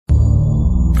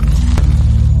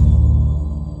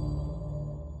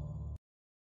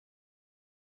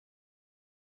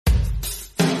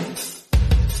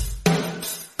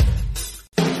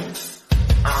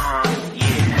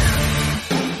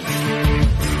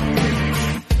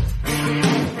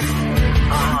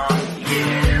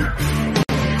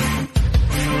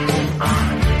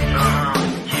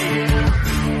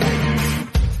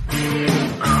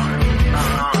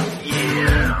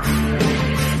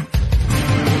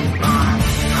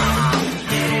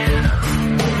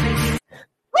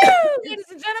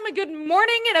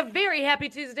and a very happy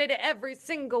Tuesday to every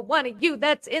single one of you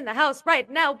that's in the house right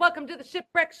now. Welcome to the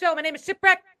Shipwreck Show. My name is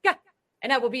Shipwreck,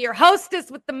 and I will be your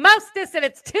hostess with the mostest, and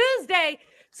it's Tuesday,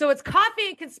 so it's Coffee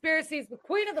and Conspiracies with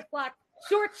Queen of the Flock,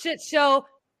 short shit show.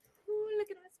 Ooh, look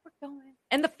at us, we're going.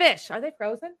 And the fish, are they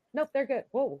frozen? Nope, they're good.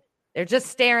 Whoa, they're just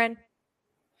staring.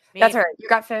 That's all right. You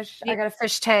got fish. I got a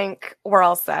fish tank. We're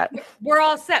all set. We're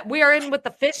all set. We are in with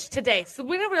the fish today. So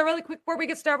we're really quick before we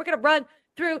get started. We're going to run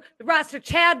through the roster.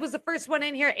 Chad was the first one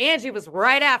in here. Angie was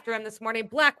right after him this morning.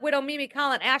 Black Widow, Mimi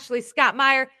Collin, Ashley, Scott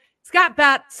Meyer. Scott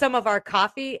bought some of our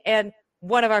coffee and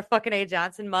one of our fucking A.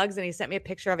 Johnson mugs, and he sent me a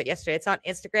picture of it yesterday. It's on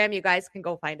Instagram. You guys can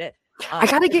go find it. I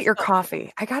got to get your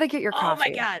coffee. I got to get your coffee. Oh,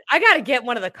 my God. I got to get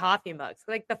one of the coffee mugs.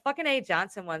 Like, the fucking A.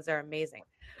 Johnson ones are amazing.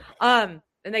 And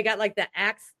they got, like, the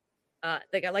X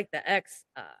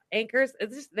anchors.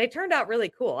 They turned out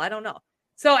really cool. I don't know.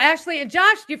 So Ashley and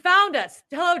Josh, you found us.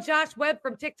 Hello, Josh Webb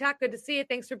from TikTok. Good to see you.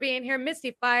 Thanks for being here.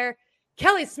 Misty Fire,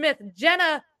 Kelly Smith,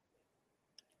 Jenna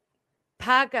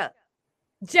Paga,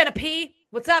 Jenna P.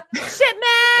 What's up? Shit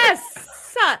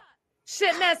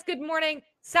mess. Good morning.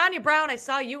 Sonia Brown, I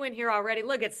saw you in here already.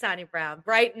 Look at Sonia Brown,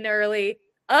 bright and early,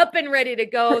 up and ready to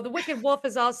go. The Wicked Wolf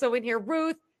is also in here.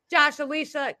 Ruth, Josh,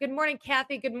 Alicia. Good morning,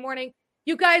 Kathy. Good morning.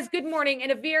 You guys, good morning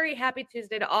and a very happy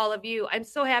Tuesday to all of you. I'm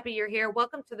so happy you're here.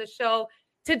 Welcome to the show.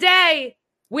 Today,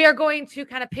 we are going to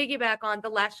kind of piggyback on the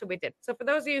last show we did. So for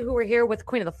those of you who were here with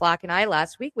Queen of the Flock and I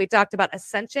last week, we talked about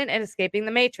Ascension and escaping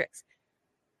the Matrix.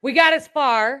 We got as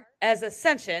far as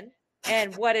Ascension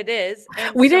and what it is.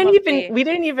 We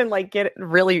didn't even like get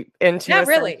really into Not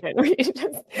Ascension. Really.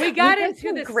 We got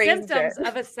into the symptoms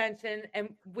of Ascension,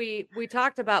 and we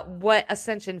talked about what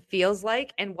Ascension feels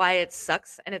like and why it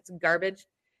sucks and it's garbage.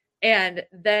 And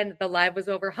then the live was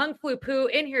over. Hung Flu Poo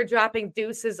in here dropping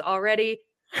deuces already.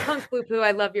 Hung Flu Poo,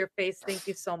 I love your face. Thank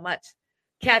you so much.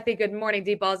 Kathy, good morning.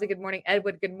 D Ballsy, good morning.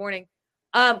 Edward, good morning.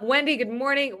 Wendy, good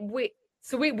morning. We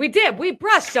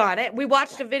brushed on it. We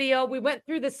watched a video. We went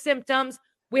through the symptoms.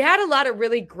 We had a lot of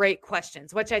really great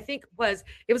questions, which I think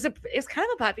it's kind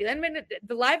of a popular. I mean,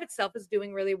 the live itself is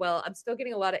doing really well. I'm still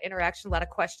getting a lot of interaction, a lot of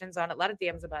questions on it, a lot of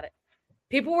DMs about it.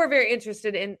 People were very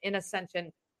interested in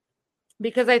Ascension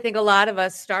because I think a lot of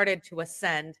us started to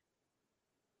ascend.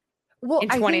 Well,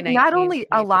 I think not only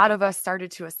a lot of us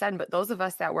started to ascend, but those of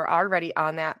us that were already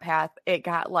on that path, it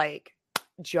got like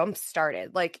jump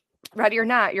started. Like, ready or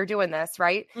not, you're doing this,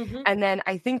 right? Mm-hmm. And then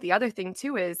I think the other thing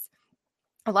too is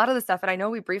a lot of the stuff, and I know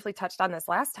we briefly touched on this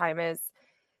last time, is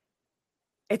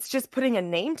it's just putting a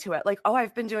name to it. Like, oh,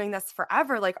 I've been doing this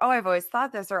forever. Like, oh, I've always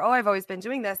thought this, or oh, I've always been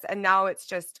doing this. And now it's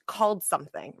just called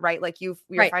something, right? Like you're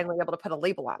finally able to put a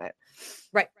label on it.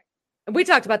 Right. And we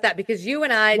talked about that because you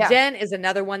and I, Jen is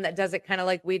another one that does it kind of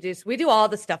like we do. So we do all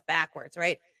the stuff backwards,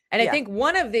 right? And I think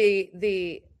one of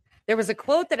there was a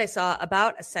quote that I saw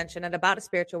about Ascension and about a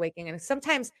spiritual awakening. And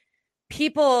sometimes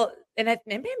people, and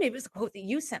maybe it was a quote that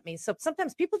you sent me. So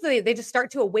sometimes people, they just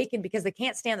start to awaken because they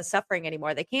can't stand the suffering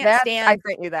anymore. They can't stand. I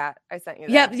sent you that.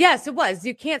 Yeah. Yes, it was.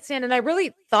 You can't stand. And I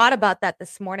really thought about that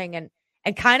this morning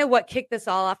and kind of what kicked this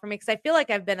all off for me. Cause I feel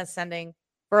like I've been ascending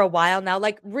for a while now,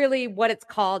 like really what it's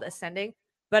called ascending.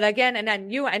 But again, and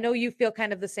then I know you feel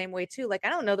kind of the same way too. Like, I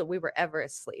don't know that we were ever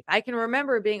asleep. I can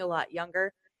remember being a lot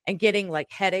younger and getting like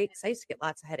headaches. I used to get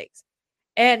lots of headaches.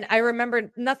 And I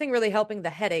remember nothing really helping the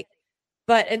headache,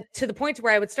 but to the point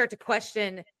where I would start to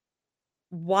question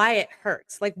why it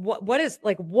hurts. Like what is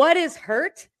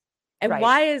hurt? And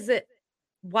why is it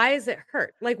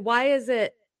hurt? Like, why is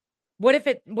it, what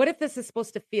if this is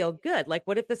supposed to feel good? Like,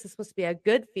 what if this is supposed to be a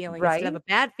good feeling instead of a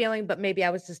bad feeling? But maybe I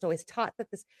was just always taught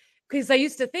that this, because I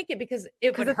used to think it because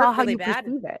it would hurt really bad.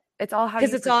 It's all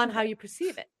on how you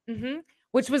perceive it. Mm-hmm.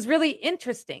 Which was really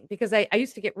interesting because I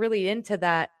used to get really into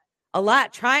that a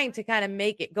lot, trying to kind of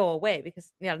make it go away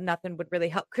because, nothing would really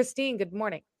help. Christine, good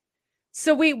morning.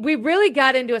 So we really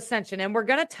got into Ascension, and we're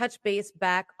going to touch base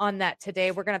back on that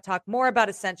today. We're going to talk more about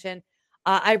Ascension.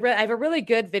 I have a really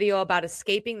good video about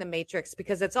escaping the Matrix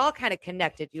because it's all kind of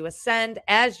connected. You ascend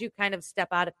as you kind of step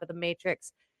out of the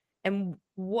Matrix, and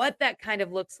what that kind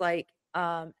of looks like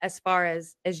as far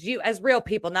as you, as real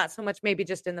people, not so much maybe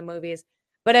just in the movies,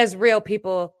 but as real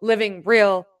people living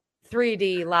real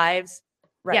 3D lives.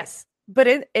 Right. Yes. But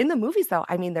in the movies, though,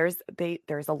 I mean, there's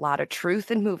a lot of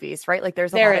truth in movies, right? Like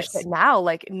there's a lot of shit now.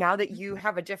 Like now that you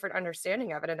have a different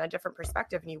understanding of it and a different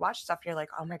perspective, and you watch stuff, and you're like,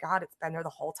 oh my God, it's been there the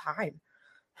whole time.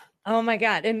 Oh my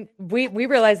God. And we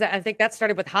realized that. I think that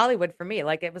started with Hollywood for me.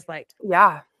 Like it was like,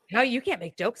 yeah, no, you can't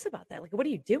make jokes about that. Like, what are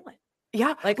you doing?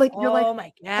 Yeah. Like you're like, oh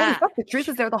my God, holy fuck, the truth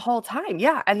is there the whole time.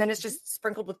 Yeah. And then it's just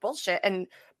sprinkled with bullshit and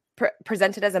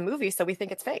presented as a movie. So we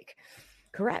think it's fake.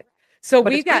 Correct. So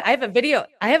I have a video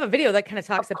that kind of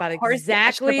talks about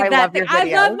exactly that thing. I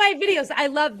love my videos. I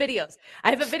love videos.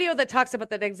 I have a video that talks about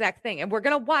that exact thing, and we're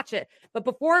going to watch it. But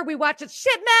before we watch it,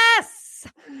 shit mess.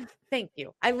 Thank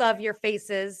you. I love your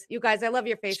faces. You guys, I love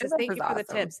your faces. Thank you for the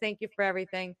tips. Thank you for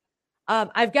everything.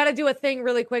 I've got to do a thing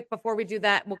really quick before we do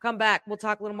that. We'll come back. We'll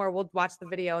talk a little more. We'll watch the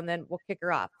video, and then we'll kick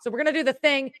her off. So we're going to do the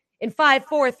thing in 5,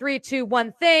 4, 3, 2,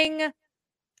 1 thing.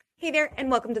 Hey there, and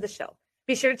welcome to the show.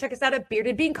 Be sure to check us out at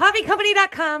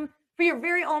beardedbeancoffeecompany.com for your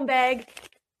very own bag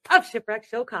of Shipwreck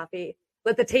Show coffee.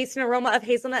 Let the taste and aroma of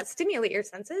hazelnut stimulate your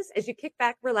senses as you kick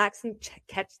back, relax, and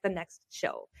catch the next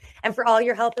show. And for all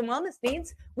your health and wellness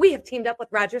needs, we have teamed up with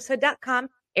RogersHood.com,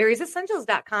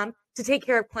 AriesEssentials.com to take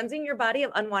care of cleansing your body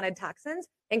of unwanted toxins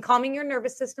and calming your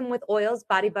nervous system with oils,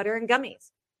 body butter, and gummies.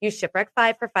 Use Shipwreck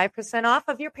 5 for 5% off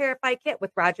of your Purify kit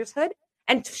with Rogers Hood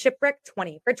and Shipwreck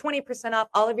 20 for 20% off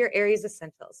all of your Aries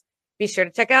Essentials. Be sure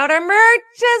to check out our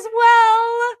merch as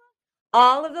well.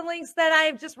 All of the links that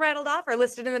I've just rattled off are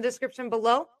listed in the description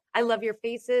below. I love your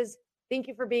faces. Thank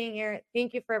you for being here.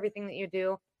 Thank you for everything that you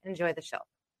do. Enjoy the show.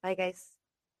 Bye, guys.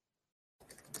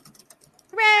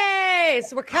 Hooray!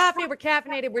 So we're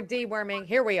caffeinated, we're deworming.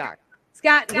 Here we are.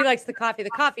 Scott, he likes the coffee. The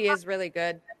coffee is really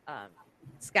good.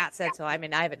 Scott said so. I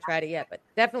mean, I haven't tried it yet, but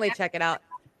definitely check it out.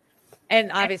 And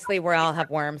obviously, we all have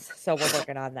worms, so we're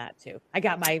working on that too. I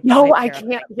got my I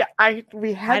can't. Yeah,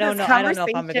 we had. I don't know. I don't know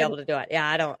if I'm gonna be able to do it. Yeah,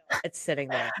 I don't. It's sitting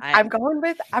there. I'm going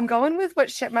with what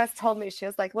Shipmess told me. She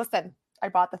was like, "Listen, I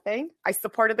bought the thing. I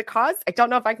supported the cause. I don't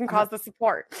know if I can cause the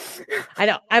support." I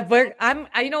know.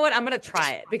 You know what? I'm gonna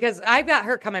try it because I've got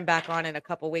her coming back on in a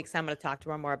couple weeks. I'm gonna talk to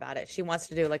her more about it. She wants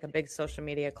to do like a big social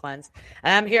media cleanse,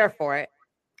 and I'm here for it.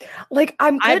 Like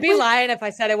I'd be lying if I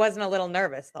said I wasn't a little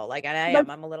nervous though. Like I am.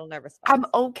 I'm a little nervous. I'm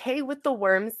okay with the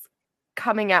worms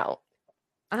coming out.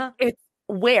 It's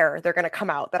where they're gonna come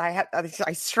out that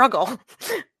I struggle.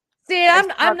 See,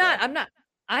 I'm not.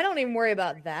 I don't even worry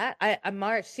about that.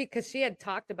 Because she had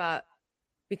talked about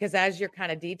because as you're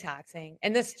kind of detoxing,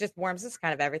 and this just worms, this is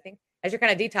kind of everything. As you're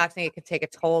kind of detoxing, it could take a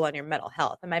toll on your mental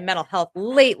health. And my mental health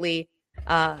lately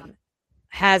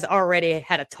has already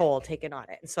had a toll taken on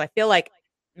it. And so I feel like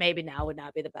maybe now would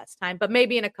not be the best time, but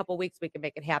maybe in a couple weeks we can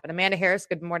make it happen. Amanda Harris,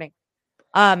 good morning.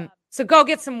 So go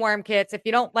get some worm kits. If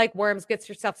you don't like worms, get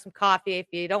yourself some coffee. If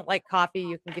you don't like coffee,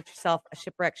 you can get yourself a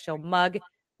Shipwreck Show mug.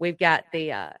 We've got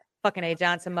the fucking A.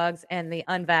 Johnson mugs and the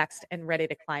unvaxxed and ready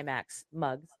to climax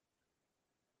mugs.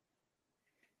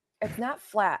 It's not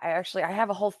flat. I have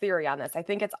a whole theory on this. I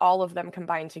think it's all of them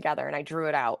combined together, and I drew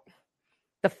it out.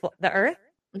 The Earth?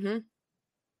 Mm-hmm.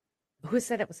 Who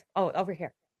said it was? Oh, over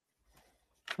here.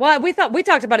 Well, we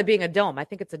talked about it being a dome. I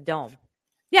think it's a dome.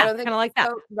 Yeah, kind of like that.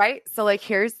 So, right? So like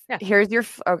here's your,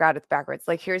 oh God, it's backwards.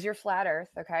 Like here's your flat earth.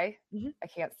 Okay. Mm-hmm. I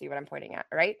can't see what I'm pointing at.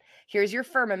 Right. Here's your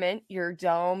firmament, your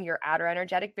dome, your outer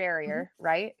energetic barrier. Mm-hmm.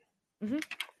 Right. Mm-hmm.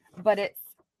 But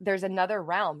there's another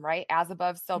realm, right? As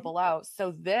above, so mm-hmm. below.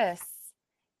 So this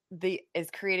is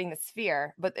creating the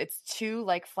sphere, but it's two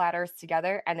like flat earths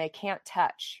together and they can't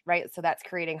touch. Right. So that's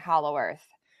creating hollow earth.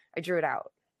 I drew it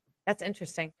out. That's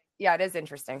interesting. Yeah, it is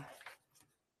interesting.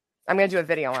 I'm going to do a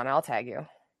video on it. I'll tag you.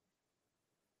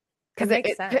 Because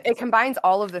it combines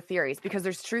all of the theories because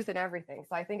there's truth in everything.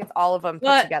 So I think it's all of them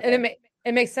put together. And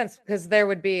it makes sense because there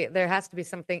has to be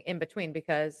something in between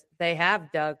because they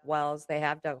have dug wells, they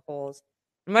have dug holes.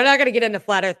 And we're not going to get into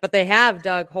flat earth, but they have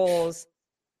dug holes.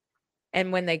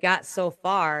 And when they got so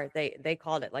far, they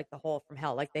called it like the hole from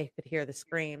hell. Like they could hear the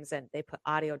screams and they put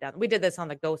audio down. We did this on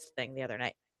the ghost thing the other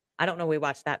night. I don't know. We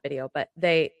watched that video, but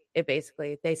they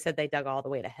said they dug all the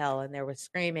way to hell and there was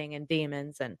screaming and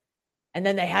demons and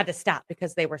then they had to stop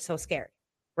because they were so scared.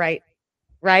 Right.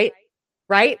 This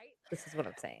is what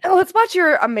I'm saying. Oh, let's watch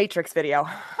your Matrix video.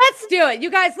 Let's do it. You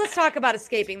guys, let's talk about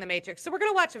escaping the Matrix. So we're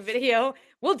going to watch a video.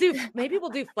 Maybe we'll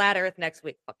do flat earth next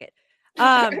week. Fuck it.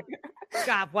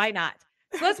 God, why not?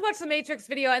 So let's watch the Matrix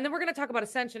video and then we're going to talk about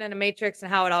ascension and a Matrix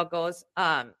and how it all goes.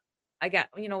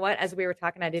 You know what? As we were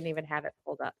talking, I didn't even have it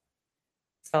pulled up.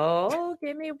 So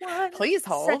give me one. Please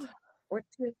hold. Or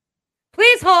two.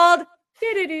 Please hold.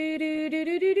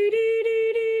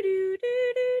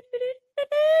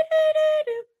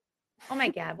 Oh my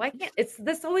God. Why can't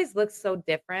this always looks so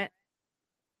different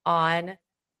on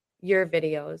your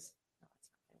videos.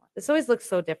 This always looks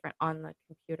so different on the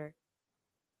computer.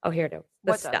 Oh, here it is.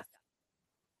 The stuff.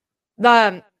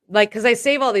 Because I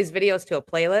save all these videos to a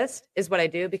playlist is what I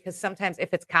do because sometimes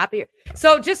if it's copy.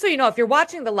 So just so you know, if you're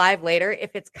watching the live later,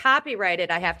 if it's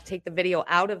copyrighted, I have to take the video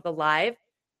out of the live.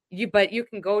 But you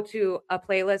can go to a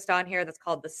playlist on here that's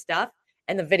called The Stuff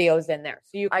and the video's in there.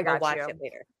 So you can go watch it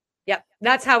later. Yep.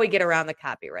 That's how we get around the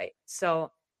copyright. So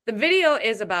The video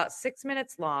is about 6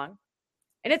 minutes long,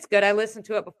 and it's good. I listened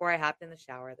to it before I hopped in the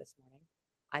shower this morning.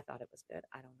 I thought it was good.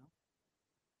 I don't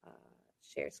know.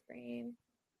 Share screen.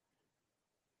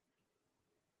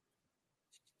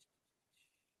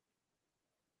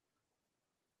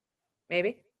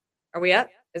 Maybe. Are we up?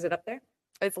 Is it up there?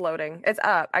 It's loading. It's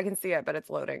up. I can see it, but it's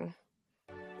loading.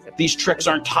 These tricks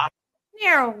aren't taught.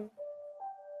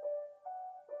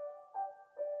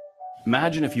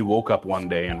 Imagine if you woke up one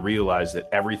day and realized that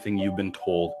everything you've been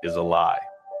told is a lie.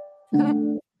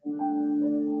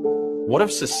 What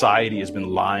if society has been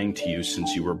lying to you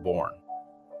since you were born?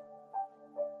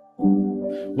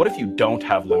 What if you don't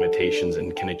have limitations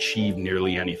and can achieve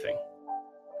nearly anything?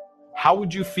 How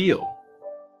would you feel?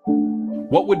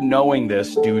 What would knowing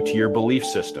this do to your belief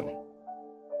system?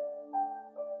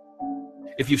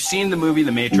 If you've seen the movie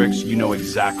The Matrix, you know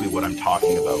exactly what I'm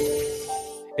talking about.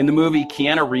 In the movie,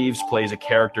 Keanu Reeves plays a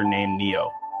character named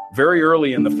Neo. Very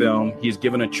early in the film, he is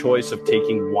given a choice of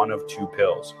taking one of two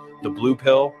pills, the blue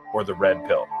pill or the red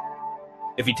pill.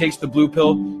 If he takes the blue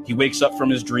pill, he wakes up from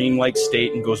his dreamlike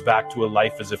state and goes back to a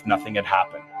life as if nothing had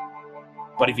happened.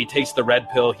 But if he takes the red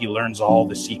pill, he learns all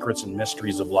the secrets and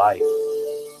mysteries of life.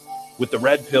 With the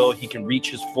red pill, he can reach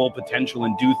his full potential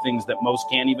and do things that most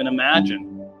can't even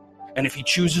imagine. And if he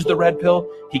chooses the red pill,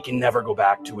 he can never go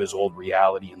back to his old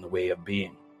reality and the way of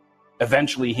being.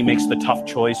 Eventually, he makes the tough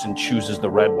choice and chooses the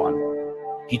red one.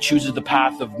 He chooses the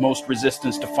path of most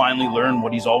resistance to finally learn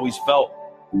what he's always felt,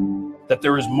 that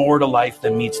there is more to life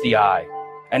than meets the eye.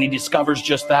 And he discovers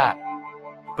just that.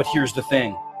 But here's the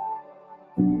thing.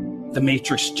 The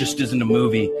Matrix just isn't a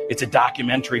movie. It's a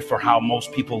documentary for how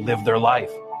most people live their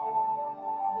life.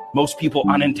 Most people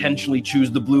unintentionally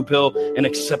choose the blue pill and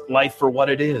accept life for what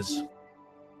it is.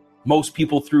 Most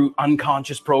people, through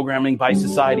unconscious programming by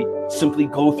society, simply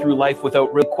go through life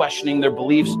without really questioning their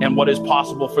beliefs and what is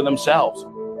possible for themselves.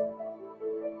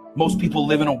 Most people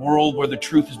live in a world where the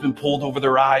truth has been pulled over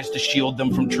their eyes to shield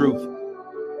them from truth.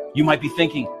 You might be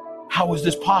thinking, how is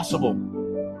this possible?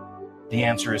 The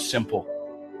answer is simple.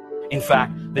 In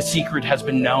fact, the secret has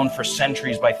been known for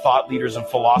centuries by thought leaders and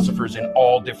philosophers in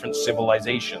all different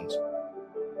civilizations.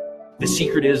 The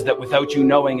secret is that without you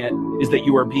knowing it, is that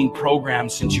you are being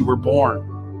programmed since you were born.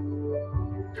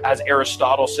 As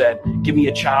Aristotle said, give me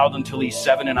a child until he's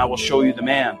 7 and I will show you the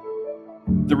man.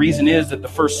 The reason is that the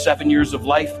first 7 years of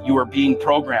life, you are being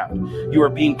programmed. You are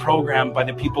being programmed by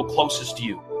the people closest to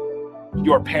you.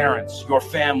 Your parents, your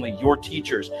family, your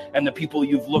teachers, and the people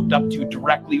you've looked up to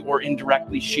directly or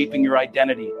indirectly shaping your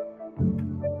identity.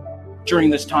 During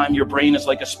this time, your brain is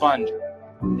like a sponge.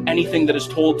 Anything that is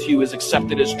told to you is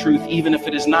accepted as truth, even if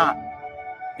it is not.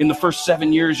 In the first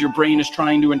 7 years, your brain is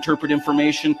trying to interpret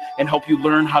information and help you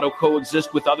learn how to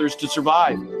coexist with others to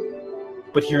survive.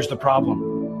 But here's the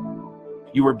problem.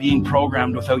 You are being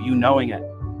programmed without you knowing it.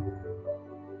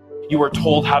 You are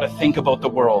told how to think about the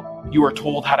world. You are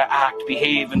told how to act,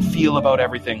 behave, and feel about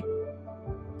everything.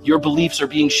 Your beliefs are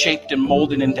being shaped and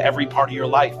molded into every part of your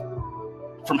life,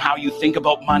 from how you think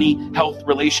about money, health,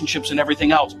 relationships, and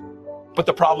everything else. But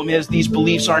the problem is, these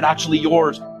beliefs aren't actually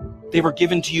yours. They were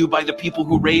given to you by the people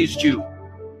who raised you.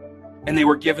 And they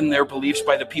were given their beliefs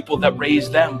by the people that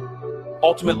raised them.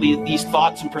 Ultimately, these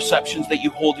thoughts and perceptions that you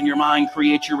hold in your mind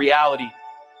create your reality.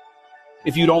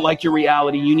 If you don't like your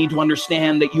reality, you need to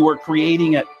understand that you are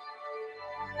creating it.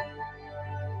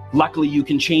 Luckily, you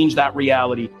can change that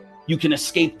reality. You can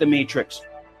escape the Matrix.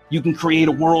 You can create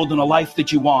a world and a life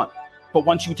that you want. But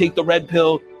once you take the red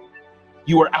pill,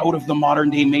 you are out of the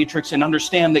modern day Matrix, and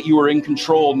understand that you are in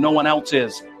control. No one else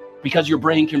is, because your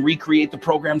brain can recreate the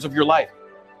programs of your life.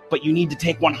 But you need to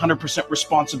take 100%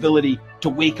 responsibility to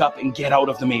wake up and get out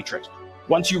of the Matrix.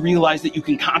 Once you realize that you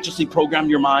can consciously program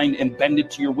your mind and bend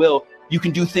it to your will, you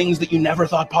can do things that you never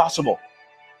thought possible.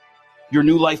 Your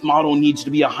new life model needs to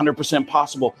be 100%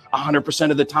 possible,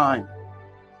 100% of the time.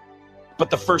 But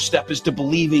the first step is to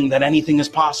believing that anything is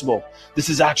possible. This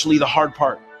is actually the hard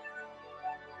part.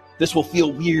 This will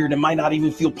feel weird and might not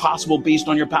even feel possible based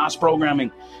on your past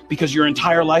programming, because your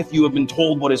entire life you have been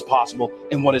told what is possible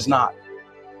and what is not.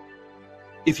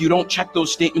 If you don't check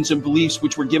those statements and beliefs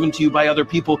which were given to you by other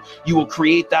people, you will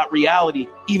create that reality,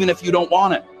 even if you don't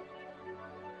want it.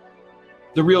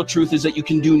 The real truth is that you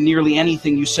can do nearly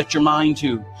anything you set your mind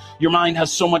to. Your mind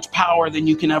has so much power than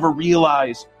you can ever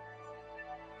realize.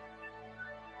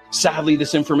 Sadly,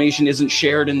 this information isn't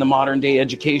shared in the modern day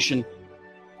education.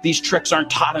 These tricks aren't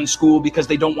taught in school because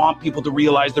they don't want people to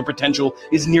realize their potential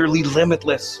is nearly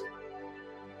limitless.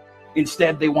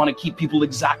 Instead, they want to keep people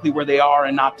exactly where they are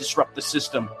and not disrupt the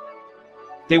system.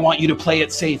 They want you to play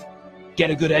it safe, get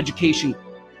a good education,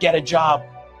 get a job,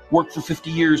 work for 50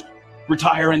 years,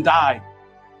 retire and die.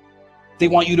 They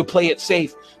want you to play it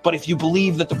safe. But if you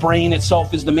believe that the brain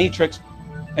itself is the matrix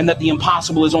and that the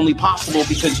impossible is only possible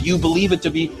because you believe it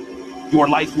to be, your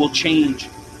life will change.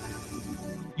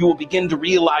 You will begin to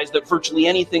realize that virtually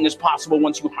anything is possible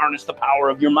once you harness the power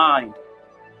of your mind.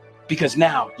 Because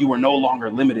now you are no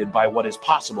longer limited by what is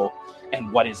possible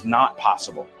and what is not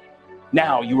possible.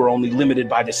 Now you are only limited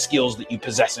by the skills that you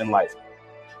possess in life.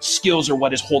 Skills are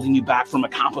what is holding you back from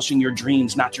accomplishing your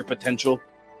dreams, not your potential.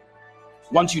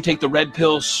 Once you take the red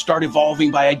pill, start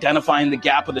evolving by identifying the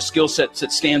gap of the skill sets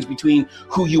that stands between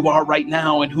who you are right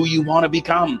now and who you want to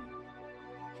become.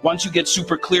 Once you get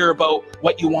super clear about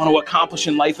what you want to accomplish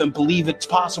in life and believe it's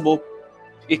possible,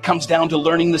 it comes down to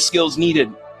learning the skills needed.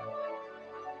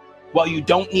 While you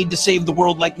don't need to save the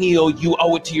world like Neo, you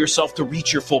owe it to yourself to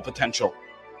reach your full potential.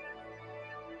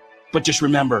 But just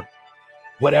remember,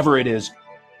 whatever it is,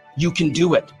 you can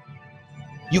do it.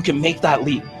 You can make that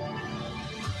leap.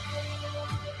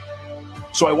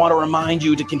 So I want to remind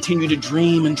you to continue to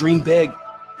dream and dream big.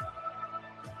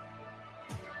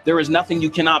 There is nothing you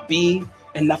cannot be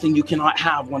and nothing you cannot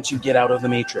have once you get out of the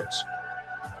matrix.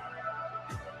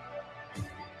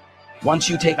 Once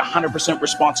you take 100%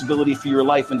 responsibility for your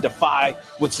life and defy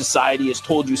what society has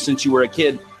told you since you were a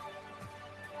kid,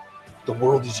 the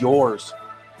world is yours.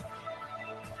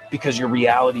 Because your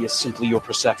reality is simply your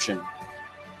perception.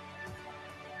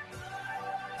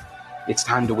 It's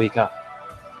time to wake up.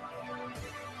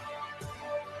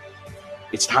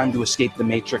 It's time to escape the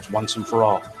matrix once and for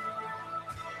all.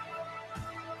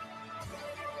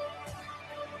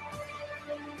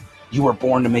 You were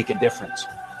born to make a difference.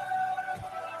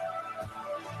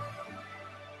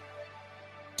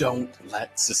 Don't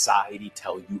let society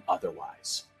tell you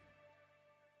otherwise.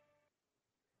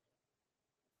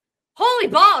 Holy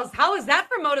balls! How is that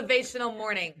for motivational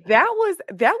morning? That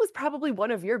was probably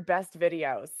one of your best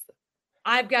videos.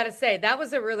 I've got to say that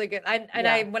was a really good.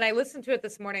 When I listened to it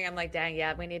this morning, I'm like, dang,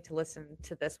 yeah, we need to listen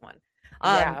to this one.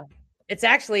 It's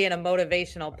actually in a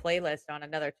motivational playlist on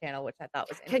another channel, which I thought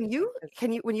was interesting.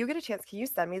 Can you when you get a chance, can you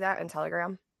send me that in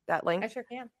Telegram? That link? I sure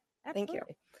can. Absolutely. Thank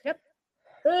you. Yep.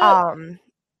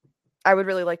 I would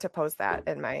really like to post that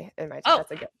in my chat. Oh.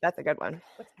 That's a good one.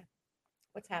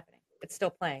 What's happening? It's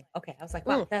still playing. Okay. I was like,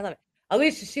 wow, I love it.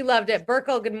 Alicia, she loved it.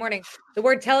 Burkle, good morning. The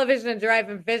word television and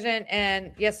driving vision.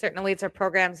 And yes, certain elites are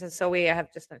programs. And so we have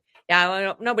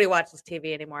nobody watches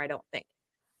TV anymore, I don't think.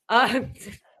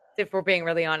 If we're being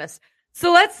really honest.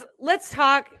 So let's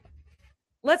talk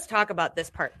about this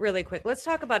part really quick. Let's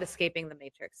talk about escaping the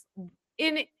matrix.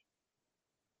 In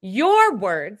your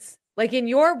words,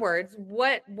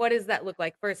 what does that look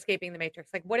like for escaping the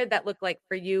matrix? Like, what did that look like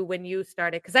for you when you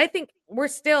started? Because I think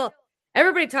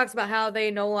everybody talks about how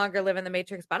they no longer live in the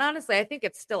matrix, but honestly, I think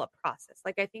it's still a process.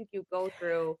 Like, I think you go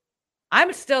through,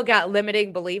 I'm still got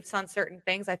limiting beliefs on certain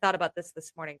things. I thought about this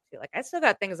morning too. Like, I still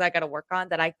got things I got to work on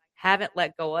that I haven't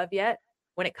let go of yet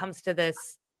when it comes to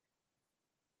this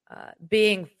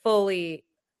being fully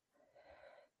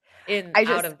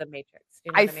out of the matrix.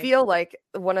 You know I feel like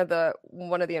one of the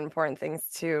important things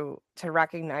to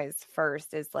recognize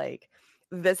first is like,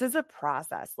 this is a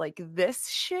process. Like, this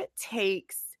shit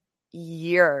takes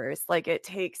years. Like, it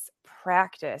takes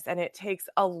practice and it takes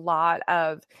a lot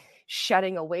of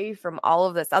shedding away from all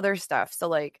of this other stuff. So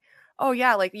like, oh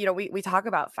yeah, like, you know, we talk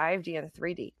about 5D and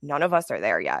 3D. None of us are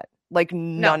there yet. Like,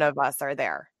 none of us are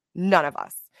there. None of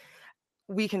us.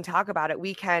 We can talk about it.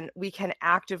 We can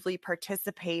actively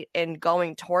participate in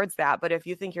going towards that. But if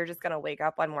you think you're just going to wake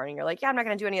up one morning, you're like, yeah, I'm not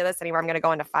going to do any of this anymore. I'm going to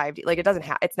go into 5D. Like, it doesn't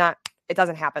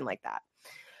happen like that.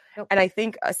 Nope. And I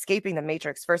think escaping the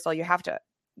matrix, first of all, you have to,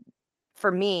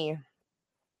 for me,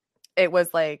 it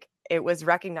was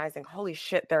recognizing, holy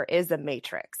shit, there is a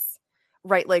matrix,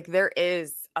 right? Like, there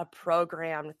is a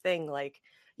programmed thing. Like,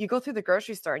 you go through the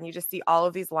grocery store and you just see all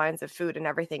of these lines of food and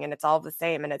everything, and it's all the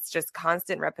same, and it's just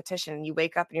constant repetition. And you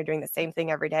wake up and you're doing the same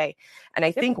thing every day. And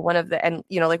I think and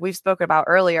you know, like we've spoken about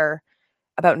earlier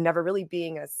about never really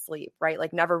being asleep, right?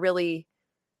 Like, never really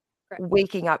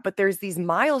waking up. But there's these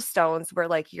milestones where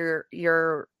like your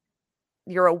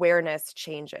awareness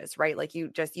changes, right? Like,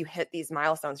 you hit these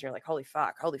milestones and you're like, holy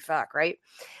fuck, right?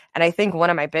 And I think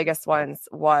one of my biggest ones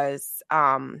was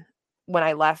when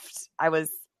I left. I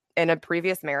was in a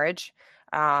previous marriage,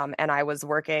 and I was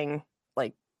working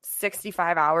like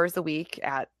 65 hours a week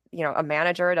at, you know, a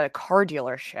manager at a car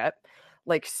dealership,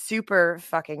 like super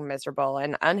fucking miserable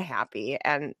and unhappy.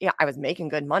 And yeah, I was making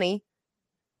good money.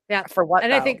 Yeah. For what?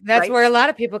 And I think that's where a lot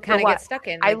of people kind of get stuck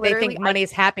in. Like, they think money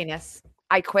is happiness.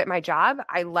 I quit my job.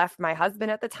 I left my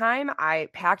husband at the time. I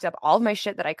packed up all of my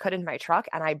shit that I could in my truck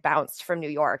and I bounced from New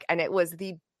York. And it was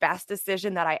the best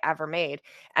decision that I ever made.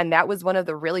 And that was one of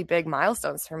the really big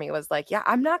milestones for me, was like, yeah,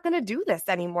 I'm not going to do this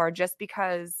anymore just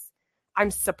because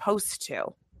I'm supposed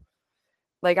to.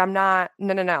 Like, I'm not,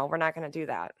 no, we're not going to do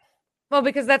that. Well,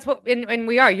 because that's what, and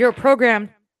we are, you're programmed.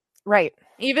 Right.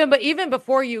 Even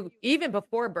before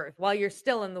birth, while you're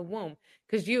still in the womb,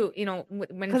 because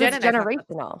when Jen it's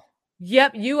generational.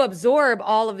 Yep, you absorb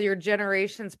all of your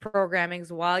generation's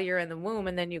programmings while you're in the womb,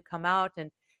 and then you come out,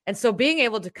 and so being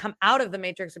able to come out of the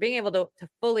matrix, or being able to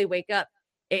fully wake up,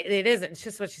 it isn't. It's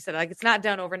just what she said. Like, it's not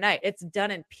done overnight. It's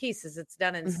done in pieces. It's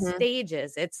done in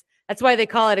stages. That's why they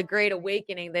call it a great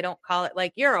awakening. They don't call it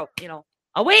like you're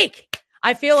awake.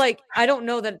 I feel like I don't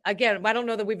know that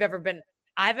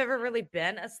I've ever really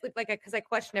been asleep, like, because I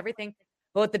question everything.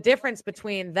 But the difference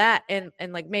between that and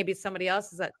like maybe somebody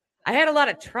else is that I had a lot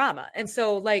of trauma. And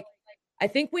so, like, I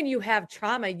think when you have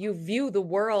trauma, you view the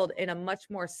world in a much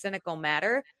more cynical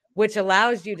manner, which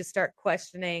allows you to start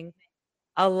questioning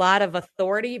a lot of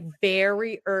authority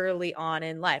very early on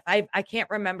in life. I can't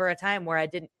remember a time where I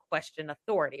didn't question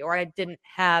authority, or I didn't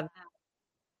have,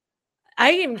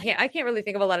 I can't really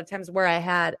think of a lot of times where I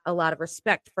had a lot of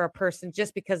respect for a person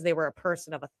just because they were a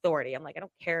person of authority. I'm like, I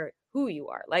don't care who you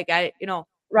are. Like,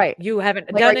 right. You haven't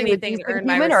done anything to earn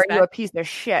my respect. Or are you a piece of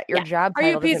shit? Your job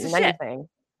title doesn't mean anything.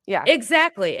 Yeah,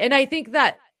 exactly. And I think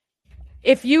that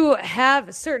if you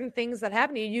have certain things that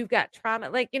happen to you, you've got trauma,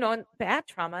 like, and bad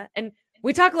trauma. And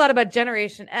we talk a lot about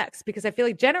Generation X because I feel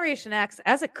like Generation X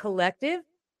as a collective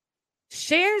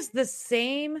shares the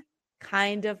same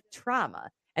kind of trauma.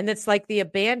 And it's like the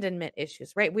abandonment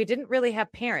issues, right? We didn't really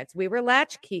have parents. We were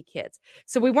latchkey kids.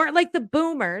 So we weren't like the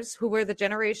boomers, who were the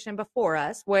generation before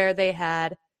us, where they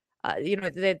had,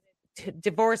 the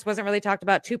divorce wasn't really talked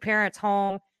about. 2 parents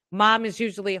home. Mom is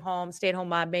usually home, stay-at-home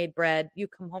mom, made bread. You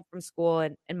come home from school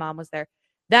and mom was there.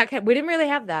 We didn't really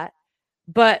have that.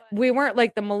 But we weren't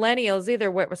like the millennials either,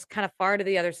 where it was kind of far to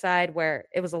the other side, where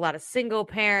it was a lot of single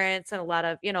parents and a lot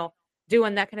of,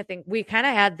 doing that kind of thing. We kind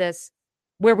of had this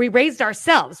where we raised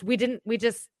ourselves. We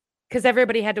just, because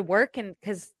everybody had to work and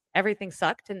because everything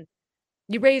sucked, and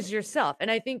you raised yourself. And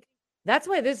I think that's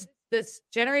why this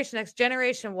Generation X,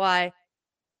 Generation Y,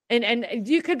 and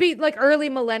you could be like early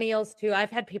millennials too.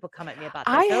 I've had people come at me about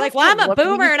this. They're like, well, I'm a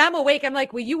boomer and I'm awake. I'm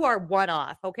like, well, you are one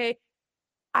off. Okay.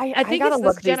 I think gotta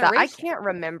look these up. I can't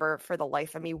remember for the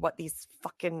life of me what these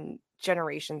fucking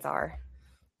generations are.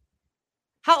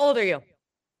 How old are you?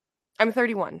 I'm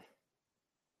 31.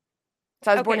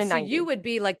 So I was born in 90. You would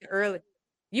be like the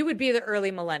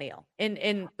early millennial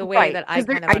in the way that I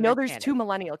kind of I know there's 2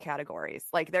 millennial categories.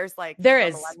 Like there's like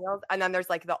millennials, and then there's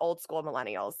like the old school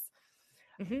millennials.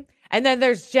 Mm-hmm. And then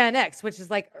there's Gen X, which is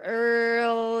like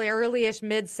early-ish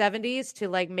mid 70s to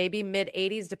like maybe mid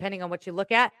 80s, depending on what you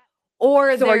look at.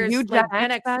 Or so there's, are you Gen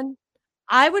X? Then?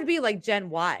 I would be like Gen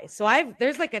Y. So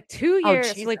there's like a 2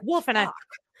 years, like Wolf and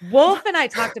I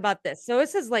talked about this. So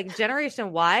this is like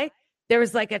Generation Y. There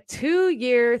was like a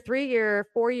 2-year, 3-year,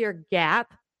 4-year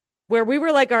gap where we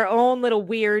were like our own little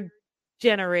weird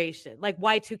generation, like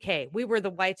Y2K. We were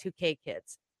the Y2K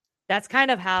kids. That's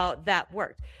kind of how that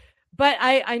worked. But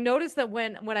I noticed that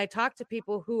when I talk to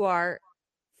people who are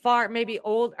far, maybe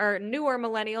old or newer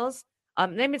millennials,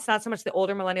 maybe it's not so much the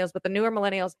older millennials, but the newer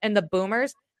millennials and the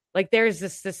boomers, like there's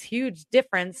this huge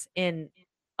difference in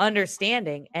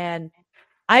understanding. And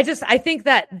I think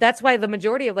that's why the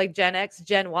majority of like Gen X,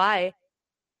 Gen Y,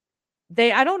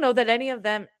 I don't know that any of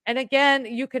them, and again,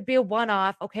 you could be a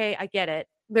one-off. Okay, I get it.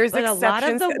 There's exceptions. A lot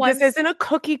of the ones, this isn't a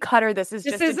cookie cutter. This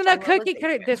isn't a cookie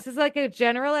cutter. This is like a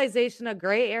generalization, a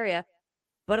gray area.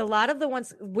 But a lot of the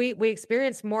ones we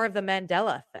experienced more of the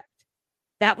Mandela effect.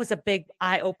 That was a big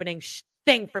eye-opening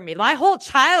thing for me. My whole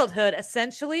childhood,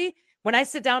 essentially, when I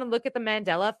sit down and look at the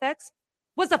Mandela effects,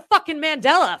 was a fucking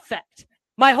Mandela effect.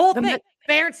 My whole thing,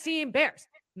 Berenstein Bears.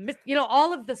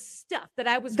 All of the stuff that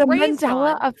I was raised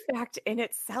Mandela on. effect in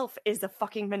itself is a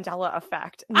fucking Mandela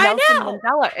effect. Nelson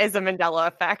Mandela is a Mandela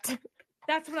effect.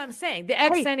 That's what I'm saying. The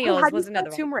Exennials was another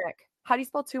one. Turmeric. How do you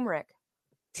spell turmeric?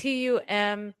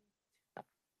 TUMURIC.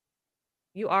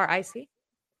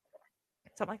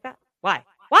 Something like that. Why?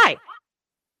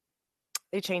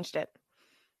 They changed it.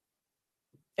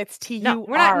 It's TURMERIC.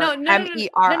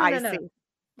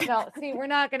 No, see, we're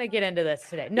not going to get into this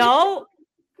today. No.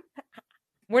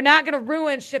 We're not going to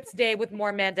ruin Ship's Day with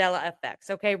more Mandela effects,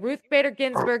 okay? Ruth Bader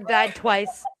Ginsburg died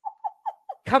twice.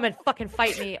 Come and fucking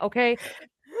fight me, okay?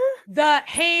 The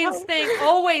Haynes thing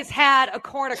always had a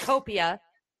cornucopia.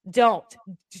 Do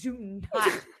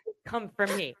not come for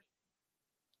me.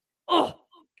 Oh,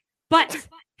 but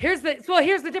here's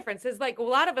the difference. Is like a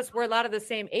lot of us were a lot of the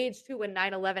same age too when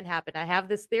 9/11 happened. I have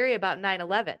this theory about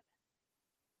 9/11.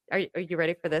 Are you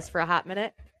ready for this for a hot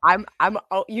minute? I'm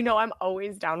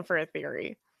always down for a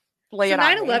theory. So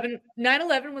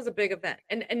 9/11 was a big event.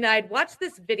 And I'd watched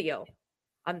this video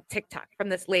on TikTok from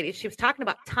this lady. She was talking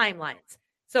about timelines.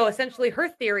 So essentially her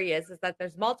theory is that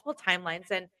there's multiple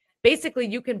timelines and basically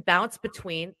you can bounce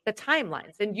between the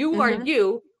timelines and you are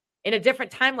you in a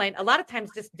different timeline, a lot of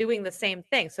times just doing the same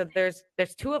thing. So there's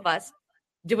two of us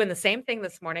doing the same thing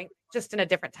this morning, just in a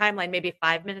different timeline, maybe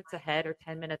 5 minutes ahead or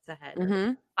 10 minutes ahead. 5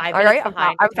 minutes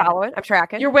behind. I'm following. I'm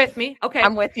tracking. You're with me. Okay.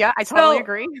 I'm with you. I totally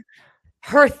agree.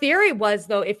 Her theory was,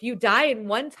 though, if you die in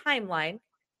one timeline,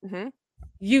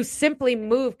 you simply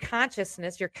move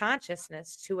your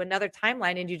consciousness to another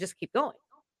timeline and you just keep going.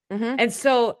 And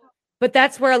so, but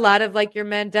that's where a lot of like your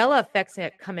Mandela effects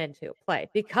come into play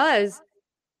because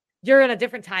you're in a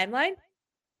different timeline.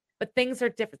 But things are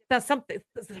different.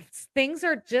 Things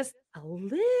are just a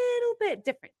little bit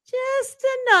different, just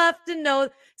enough to know.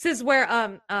 This is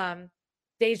where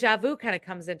deja vu kind of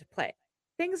comes into play.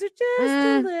 Things are just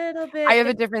a little bit. I have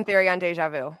a different theory on deja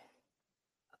vu.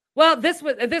 Well, this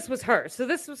was hers. So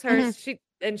this was hers. She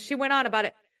went on about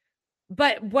it.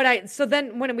 But so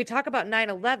then when we talk about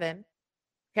 9/11,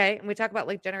 okay, and we talk about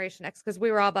like Generation X because we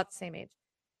were all about the same age.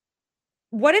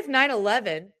 What if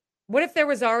 9/11? What if there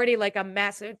was already like a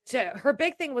massive, her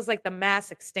big thing was like the mass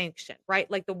extinction,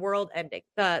 right? Like the world ending,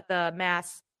 the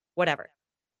mass, whatever.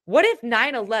 What if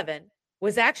 9/11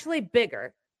 was actually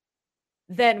bigger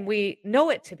than we know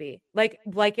it to be? Like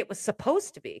it was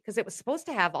supposed to be, because it was supposed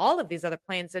to have all of these other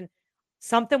planes and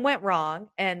something went wrong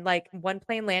and like one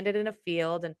plane landed in a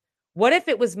field. And what if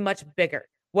it was much bigger?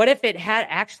 What if it had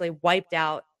actually wiped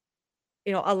out,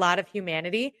 a lot of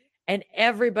humanity and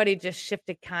everybody just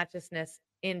shifted consciousness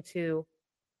into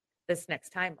this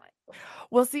next timeline?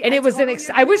 Well, see, and it was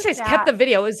I wish I kept the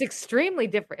video. It was extremely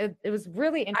different. It was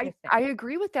really interesting. I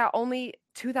agree with that. Only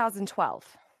 2012.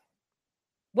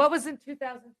 What was in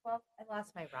 2012? I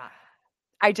lost my rock.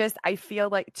 I feel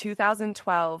like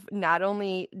 2012 not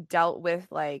only dealt with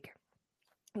like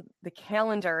the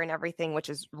calendar and everything, which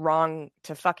is wrong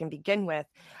to fucking begin with,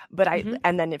 but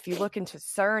and then if you look into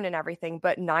CERN and everything,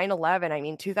 but 9/11, I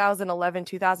mean 2011,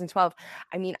 2012,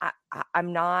 I mean I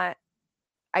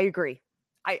agree.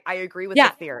 I agree with the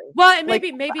theory. Well, and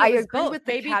maybe I it was agree both. with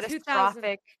the maybe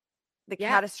catastrophic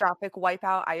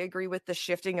wipeout. I agree with the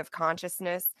shifting of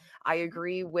consciousness. I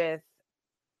agree with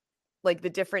like the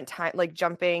different time, like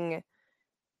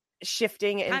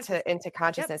shifting into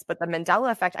consciousness. But the Mandela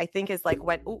effect, I think, is like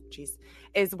when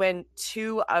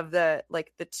two of the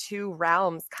two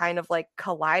realms kind of like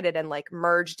collided and like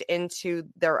merged into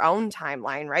their own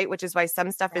timeline, right? Which is why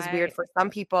some stuff is weird for some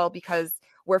people because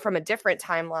we're from a different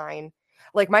timeline.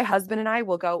 Like my husband and I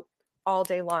will go all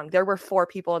day long. There were 4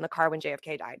 people in the car when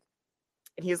JFK died.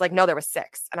 And he was like, no, there was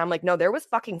 6. And I'm like, no, there was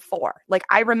fucking 4. Like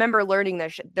I remember learning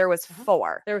this shit. There was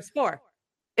 4. There was 4.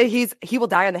 He will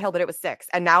die on the hill, but it was 6.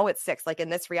 And now it's 6. Like in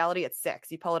this reality, it's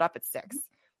 6. You pull it up, it's 6.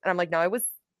 And I'm like, no, it was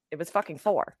fucking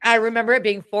 4. I remember it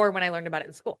being 4 when I learned about it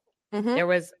in school. There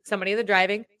was somebody in the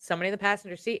driving, somebody in the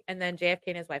passenger seat, and then JFK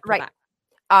and his wife. Right.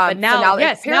 But now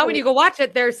when you go watch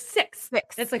it, there's 6.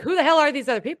 It's like, who the hell are these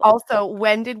other people? Also,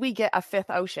 when did we get a 5th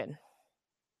ocean?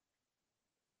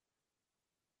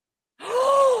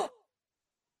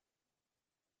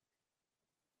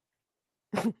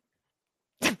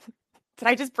 Did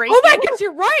I just break? Oh my gosh,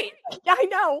 you're right. Yeah, I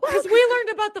know. Because we learned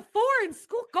about the 4 in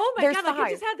school. Oh my God, like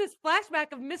I just had this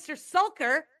flashback of Mr.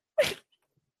 Sulker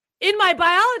in my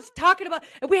biology talking about,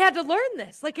 and we had to learn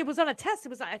this. Like it was on a test. It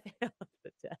was I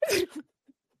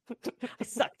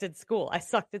sucked in school.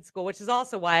 Which is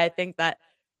also why I think that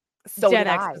Gen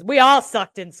X, we all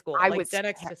sucked in school. I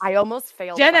almost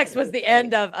failed. Gen X was the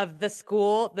end of the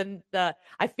school.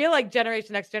 I feel like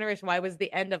Generation X, Generation Y was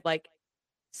the end of like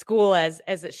school as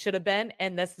it should have been.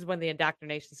 And this is when the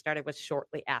indoctrination started, was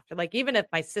shortly after. Like even if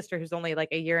my sister, who's only like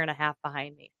a year and a half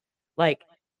behind me, like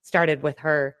started with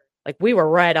her, like we were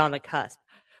right on the cusp.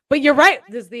 But you're right.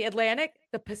 There's the Atlantic,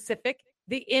 the Pacific,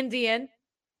 the Indian,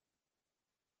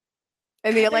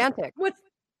 and the Atlantic. What's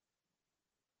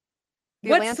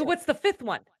the 5th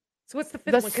one? So what's the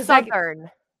 5th one? The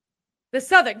Southern. The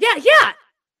Southern. Yeah.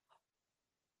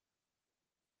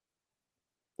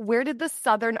 Where did the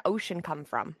Southern Ocean come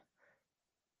from?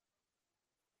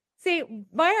 See,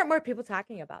 why aren't more people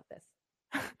talking about this?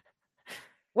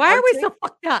 Why are we so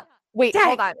fucked up? Wait,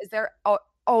 hold on. Is there?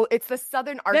 Oh, it's the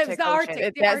Southern Arctic Ocean.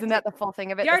 Isn't that the full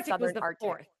thing of it? The Arctic was the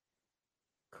 4th.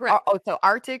 Correct. Oh, so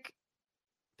Arctic,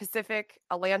 Pacific,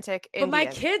 Atlantic, Indian. But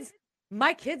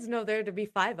my kids know there to be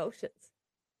 5 oceans.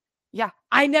 Yeah.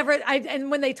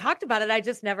 And when they talked about it, I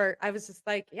was just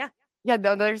like, yeah. Yeah,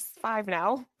 no, there's 5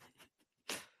 now.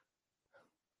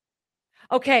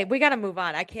 Okay, we got to move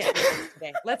on. I can't do this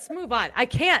today. Let's move on. I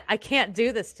can't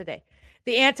do this today.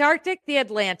 The Antarctic, the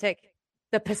Atlantic,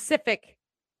 the Pacific.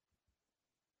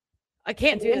 I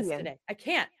can't do this today. I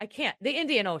can't. The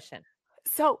Indian Ocean.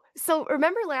 So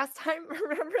remember last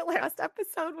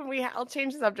episode when I'll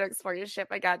change subjects for you, Ship.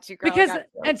 I got you, girl. Because,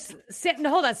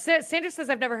 hold on. Sandra says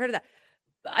I've never heard of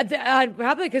that.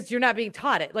 Probably because you're not being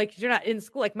taught it. Like, you're not in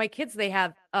school. Like, my kids, they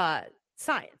have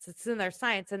science. It's in their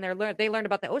science, and they learned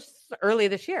about the ocean early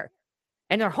this year.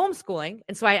 And they're homeschooling.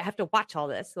 And so I have to watch all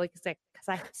this. Like, because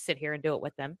I have to sit here and do it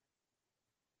with them.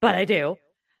 But I do.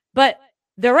 But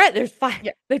they're right. There's 5.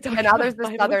 Yeah. And now there's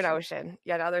the Southern Ocean.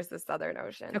 Yeah, now there's the Southern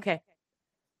Ocean.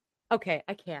 Okay,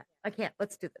 I can't.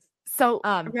 Let's do this. So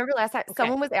remember last time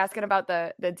someone was asking about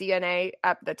the DNA,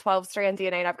 the 12-strand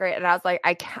DNA upgrade, and I was like,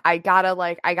 I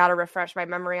gotta refresh my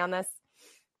memory on this.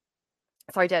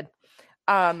 So I did.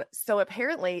 So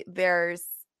apparently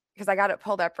because I got it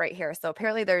pulled up right here. So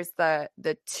apparently there's the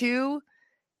 2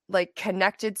 like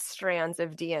connected strands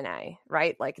of DNA,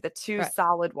 right? Like the 2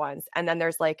 solid ones. And then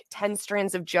there's like 10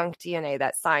 strands of junk DNA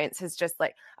that science has just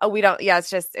like,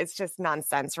 it's just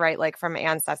nonsense, right? Like from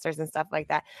ancestors and stuff like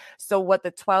that. So what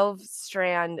the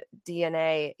 12-strand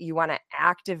DNA, you want to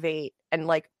activate and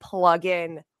like plug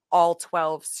in all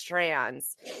 12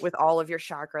 strands with all of your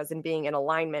chakras and being in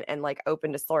alignment and like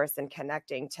open to source and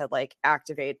connecting to like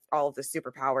activate all of the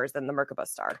superpowers in the Merkaba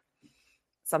star.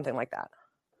 Something like that.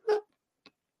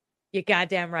 You're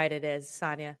goddamn right it is,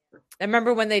 Sonia. I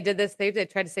remember when they did this, they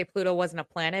tried to say Pluto wasn't a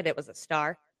planet, it was a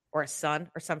star or a sun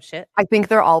or some shit. I think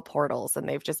they're all portals, and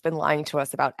they've just been lying to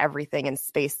us about everything, and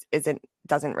space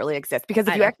doesn't really exist. Because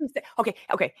if you actually say,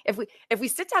 okay, if we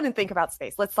sit down and think about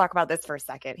space, let's talk about this for a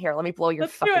second. Here, let me blow your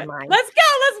fucking mind. Let's go.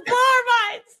 Let's blow our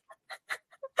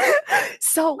minds.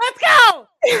 So let's go.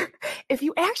 If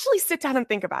you actually sit down and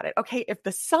think about it, okay, if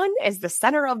the sun is the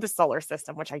center of the solar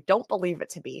system, which I don't believe it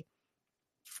to be,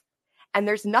 and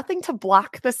there's nothing to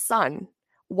block the sun,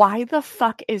 why the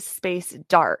fuck is space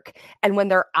dark? And when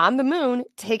they're on the moon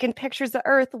taking pictures of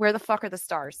Earth, where the fuck are the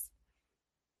stars?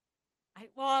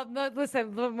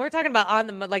 Listen, we're talking about on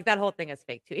the moon. Like, that whole thing is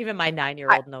fake too. Even my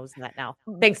 9-year-old knows that now,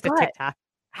 thanks to TikTok.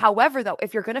 However, though,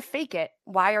 if you're going to fake it,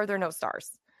 why are there no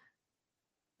stars?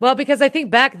 Well, because I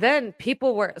think back then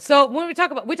people were. So when we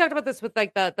talked about this with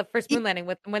like the first moon landing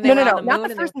when they were on the moon. Not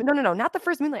the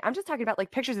first moon landing. I'm just talking about like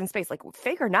pictures in space, like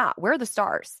fake or not. Where are the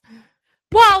stars?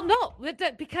 Well, no,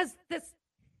 because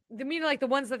like the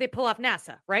ones that they pull off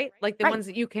NASA, right? Like the ones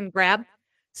that you can grab.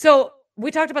 So we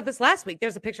talked about this last week.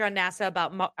 There's a picture on NASA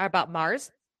about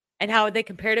Mars and how they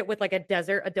compared it with like a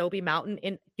desert Adobe mountain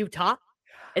in Utah.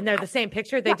 And they're the same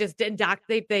picture. They just didn't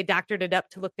they doctored it up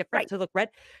to look different, to look red.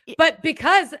 But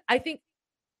because it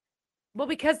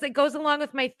goes along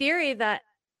with my theory that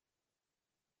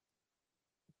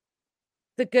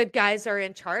the good guys are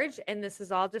in charge, and this is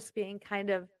all just being kind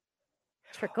of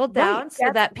trickled down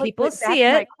so that people see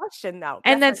it. Question, though,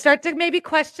 and then start to maybe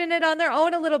question it on their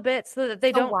own a little bit, so that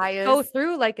they don't go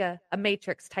through like a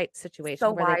Matrix type situation.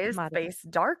 So why is space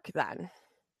dark then?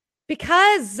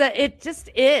 Because it just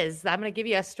is. I'm going to give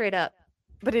you a straight up.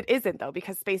 But it isn't, though,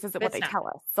 because space isn't what they tell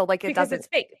us. So, like, because it's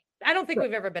fake. I don't think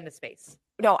we've ever been to space.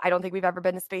 No, I don't think we've ever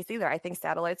been to space either. I think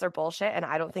satellites are bullshit, and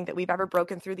I don't think that we've ever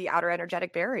broken through the outer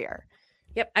energetic barrier.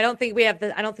 Yep. I don't think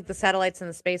the satellites in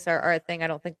the space are a thing. I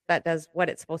don't think that does what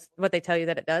they tell you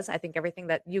that it does. I think everything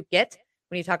that you get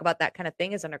when you talk about that kind of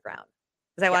thing is underground.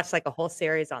 Because I watched like a whole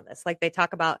series on this. Like, they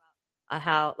talk about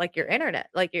how like your internet,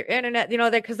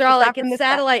 because they're all like it's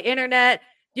satellite internet,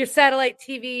 your satellite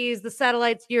TVs, the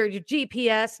satellites, your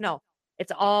GPS. No,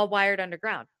 it's all wired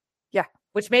underground. Yeah.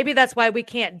 Which maybe that's why we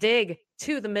can't dig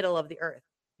to the middle of the earth,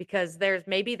 because there's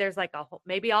like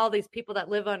maybe all these people that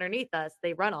live underneath us,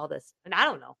 they run all this. And I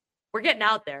don't know. We're getting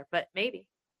out there, but maybe.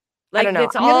 Like, I don't know.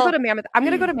 I'm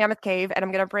gonna go to Mammoth Cave, and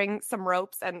I'm gonna bring some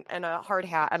ropes and a hard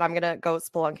hat, and I'm gonna go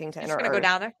spelunking to inner earth. You're just gonna go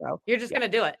down there? So, you're just gonna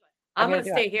do it. I'm going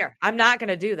to stay here. I'm not going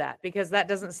to do that, because that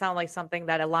doesn't sound like something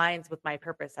that aligns with my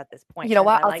purpose at this point. You know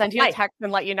what? I'll send you a text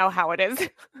and let you know how it is.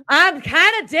 I'm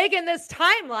kind of digging this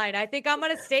timeline. I think I'm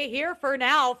going to stay here for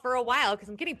a while, because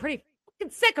I'm getting pretty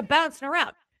fucking sick of bouncing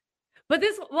around. But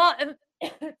and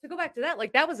to go back to that,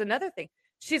 like, that was another thing.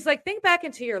 She's like, think back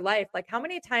into your life. Like, how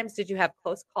many times did you have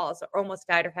close calls or almost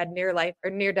died or had near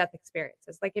death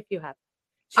experiences? Like, if you have.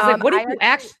 She's like, what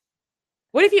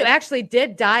if you actually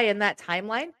did die in that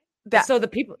timeline? So the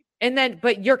people,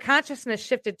 but your consciousness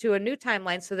shifted to a new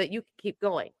timeline so that you could keep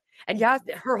going. And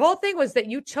her whole thing was that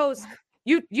you choose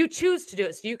to do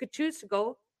it. So you could choose to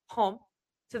go home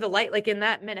to the light, like in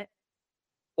that minute,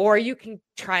 or you can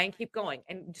try and keep going.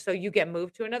 And so you get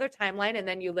moved to another timeline, and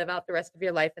then you live out the rest of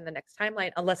your life in the next timeline,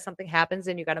 unless something happens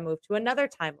and you got to move to another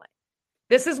timeline.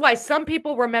 This is why some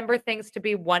people remember things to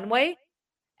be one way,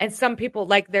 and some people,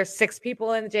 like there's 6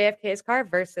 people in JFK's car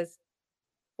versus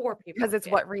 4 people. Because it's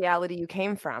what reality you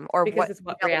came from, or because it's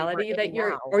what reality that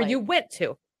you're, or like, you went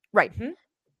to. Right. Mm-hmm.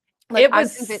 Like, it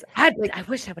was, I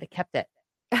wish I would have kept it.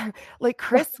 Like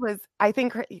I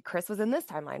think Chris was in this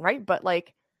timeline, right? But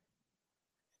like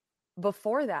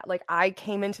before that, like I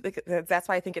came into that's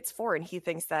why I think it's 4 and he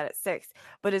thinks that it's 6.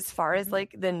 But as far as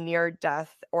like the near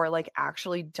death or like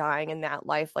actually dying in that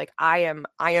life, like I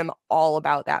am all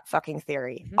about that fucking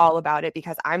theory, all about it,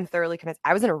 because I'm thoroughly convinced.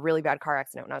 I was in a really bad car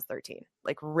accident when I was 13,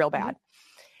 like real bad.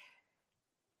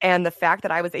 And the fact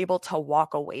that I was able to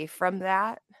walk away from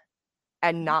that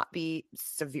and not be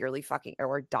severely fucking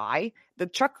or die. The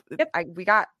truck, we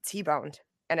got T-boned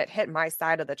and it hit my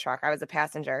side of the truck. I was a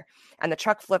passenger and the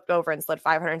truck flipped over and slid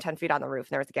 510 feet on the roof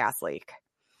and there was a gas leak.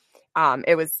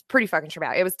 It was pretty fucking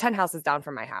traumatic. It was 10 houses down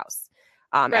from my house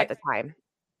at the time.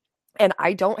 And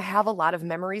I don't have a lot of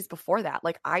memories before that.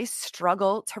 Like I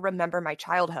struggle to remember my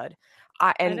childhood.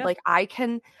 I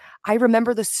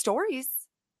remember the stories.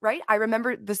 Right. I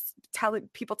remember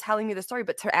people telling me the story,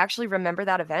 but to actually remember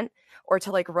that event or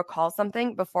to like recall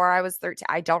something before I was 13,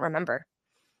 I don't remember.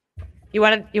 You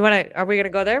want to, are we going to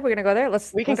go there? We're going to go there.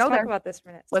 Let's talk about this for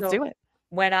a minute. Let's do it.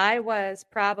 When I was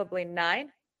probably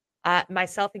 9,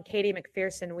 myself and Katie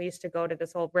McPherson, we used to go to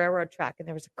this old railroad track and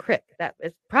there was a creek that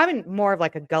was probably more of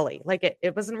like a gully. Like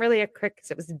it wasn't really a creek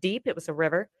because it was deep. It was a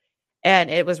river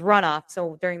and it was runoff.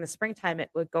 So during the springtime,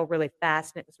 it would go really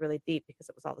fast and it was really deep because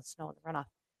it was all the snow and the runoff.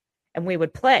 And we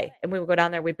would play and we would go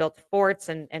down there. We built forts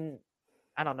and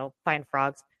I don't know, find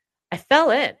frogs. I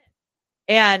fell in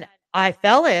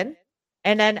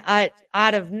and then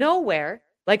out of nowhere,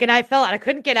 like, and I fell and I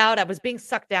couldn't get out. I was being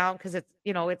sucked down because it's,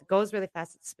 it goes really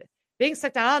fast. It's being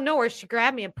sucked down out of nowhere. She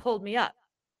grabbed me and pulled me up.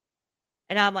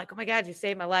 And I'm like, oh my God, you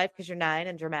saved my life because you're 9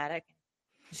 and dramatic.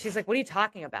 And she's like, what are you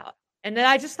talking about? And then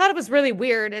I just thought it was really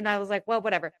weird. And I was like, well,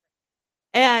 whatever.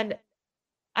 And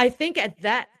I think at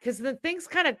that, because the things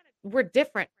kind of were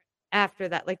different after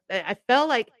that. Like I felt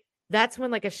like that's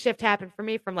when like a shift happened for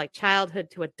me from like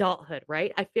childhood to adulthood,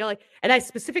 right? I feel like, and I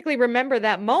specifically remember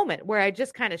that moment where I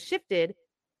just kind of shifted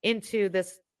into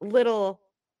this little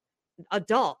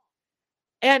adult.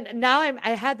 And now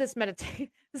I had this meditation.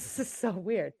 This is so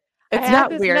weird. It's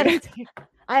not weird.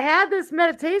 I had this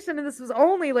meditation and this was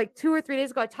only like 2 or 3 days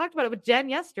ago. I talked about it with Jen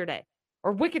yesterday,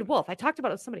 or Wicked Wolf. I talked about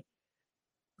it with somebody.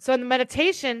 So in the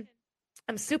meditation,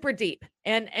 I'm super deep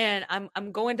and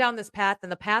I'm going down this path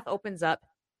and the path opens up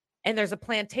and there's a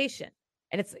plantation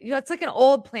and it's, it's like an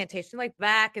old plantation, like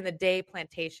back in the day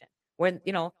plantation when,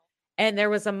 and there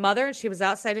was a mother and she was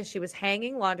outside and she was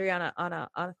hanging laundry on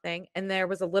a thing. And there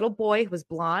was a little boy who was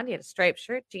blonde. He had a striped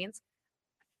shirt, jeans.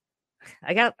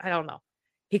 I don't know.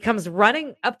 He comes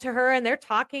running up to her and they're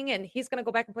talking and he's going to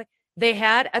go back and play. They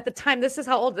had at the time, this is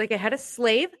how old, they had a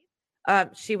slave.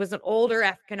 She was an older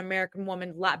African-American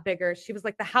woman, a lot bigger. She was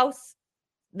like the house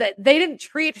that they didn't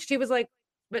treat. She was like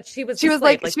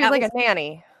like a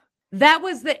nanny. That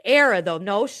was the era though.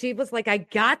 No, she was like, I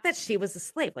got that she was a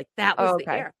slave. Like that was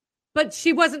the era, but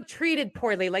she wasn't treated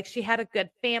poorly. Like she had a good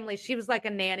family. She was like a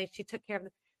nanny. She took care of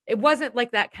them. It wasn't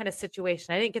like that kind of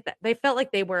situation. I didn't get that. They felt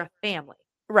like they were a family.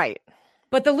 Right.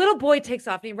 But the little boy takes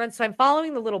off and he runs. So I'm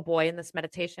following the little boy in this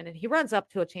meditation and he runs up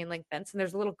to a chain link fence and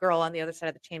there's a little girl on the other side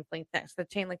of the chain link fence. The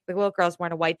little girl's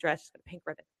wearing a white dress, she's got a pink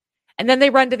ribbon. And then they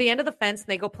run to the end of the fence and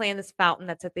they go play in this fountain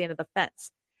that's at the end of the fence.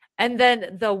 And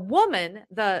then the woman,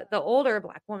 the older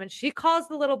Black woman, she calls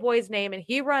the little boy's name and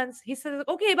he runs. He says,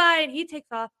 okay, bye. And he takes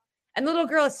off. And the little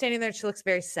girl is standing there and she looks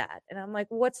very sad. And I'm like,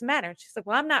 well, what's the matter? And she's like,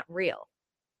 well, I'm not real.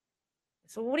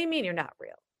 So what do you mean you're not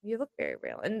real? You look very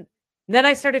real. And then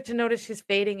I started to notice she's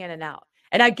fading in and out.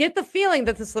 And I get the feeling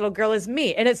that this little girl is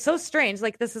me. And it's so strange.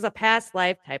 Like this is a past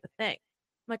life type of thing.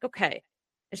 I'm like, okay.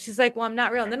 And she's like, well, I'm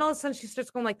not real. And then all of a sudden she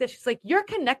starts going like this. She's like, you're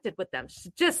connected with them.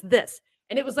 She's just this.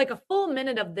 And it was like a full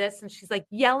minute of this. And she's like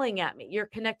yelling at me. You're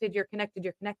connected. You're connected.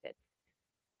 You're connected.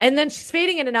 And then she's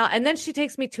fading in and out. And then she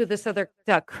takes me to this other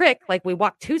creek. Like we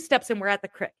walk 2 steps and we're at the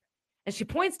creek. And she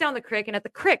points down the creek. And at the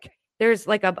creek, there's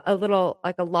like a little,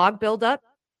 like a log buildup.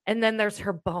 And then there's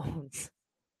her bones.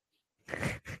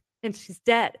 And she's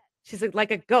dead. She's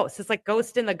like a ghost. It's like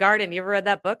Ghost in the Garden. You ever read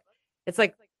that book? It's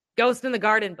like Ghost in the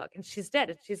Garden book. And she's dead.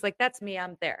 And she's like, that's me.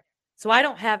 I'm there. So I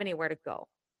don't have anywhere to go.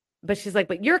 But she's like,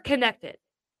 but you're connected.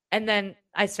 And then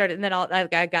I started, and then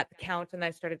I got the count and I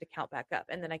started to count back up.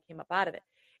 And then I came up out of it.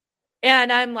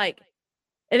 And I'm like,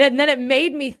 And then it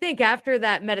made me think, after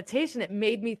that meditation, it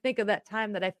made me think of that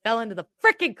time that I fell into the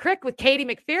freaking creek with Katie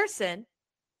McPherson.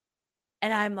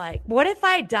 And I'm like, what if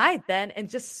I died then and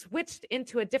just switched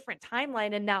into a different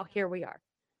timeline, and now here we are?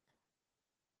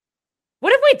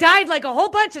 What if we died like a whole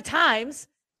bunch of times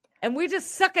and we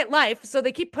just suck at life, so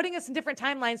they keep putting us in different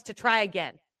timelines to try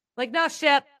again? Like, no,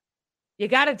 Shep, you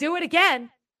got to do it again.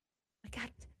 Like,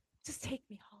 God, just take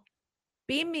me home.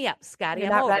 Beam me up, Scotty.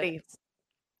 I'm not ready.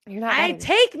 You're not ready.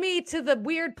 Take me to the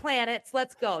weird planets.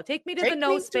 Let's go. Take me to the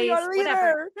no space,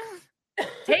 whatever.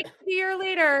 Take me to your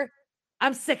leader.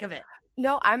 I'm sick of it.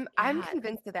 No, I'm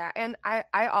convinced of that. And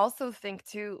I also think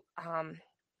too,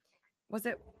 was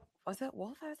it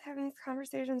Wolf I was having these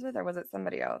conversations with, or was it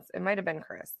somebody else? It might have been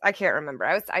Chris. I can't remember.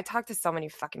 I talked to so many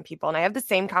fucking people, and I have the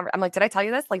same conversation. I'm like, did I tell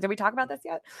you this? Like, did we talk about this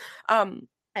yet? I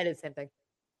did the same thing.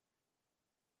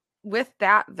 With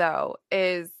that though,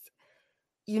 is,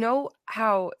 you know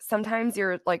how sometimes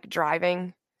you're like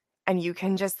driving and you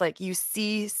can just like, you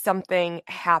see something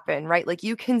happen, right? Like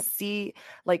you can see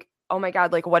like, oh my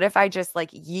God, like what if I just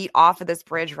like yeet off of this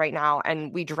bridge right now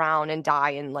and we drown and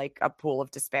die in like a pool of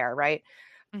despair, right?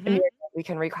 Mm-hmm. And we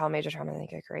can recall major trauma and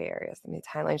get gray areas. I mean,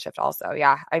 timeline shift also.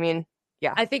 Yeah. I mean,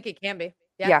 yeah. I think it can be.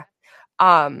 Yeah.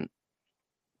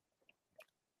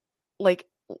 Like,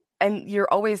 and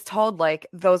you're always told like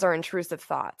those are intrusive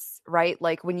thoughts, right?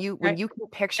 Like when you can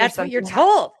picture that's what you're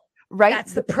told, right?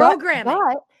 That's the programming.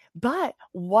 But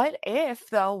what if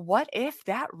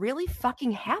that really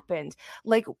fucking happened?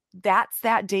 Like that's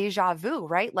that deja vu,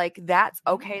 right? Like that's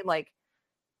okay. Like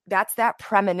that's that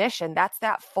premonition. That's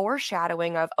that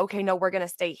foreshadowing of, okay, no, we're going to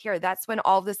stay here. That's when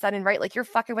all of a sudden, right? Like you're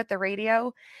fucking with the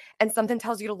radio and something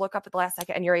tells you to look up at the last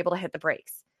second and you're able to hit the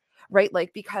brakes. Right?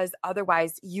 Like, because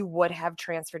otherwise you would have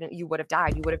transferred and you would have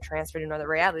died. You would have transferred into another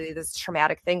reality. This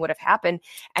traumatic thing would have happened.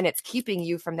 And it's keeping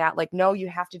you from that. Like, no, you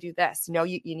have to do this. No,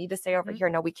 you need to stay over here.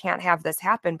 No, we can't have this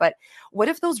happen. But what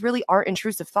if those really aren't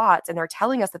intrusive thoughts and they're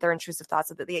telling us that they're intrusive thoughts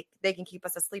so that they can keep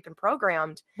us asleep and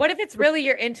programmed? What if it's really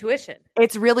your intuition?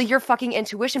 It's really your fucking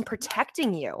intuition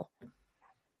protecting you.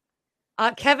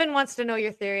 Kevin wants to know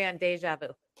your theory on deja vu.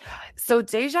 So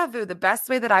deja vu, the best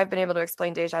way that I've been able to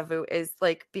explain deja vu is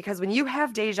like, because when you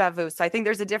have deja vu, so I think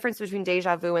there's a difference between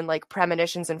deja vu and like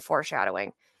premonitions and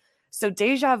foreshadowing. So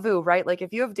deja vu, right? Like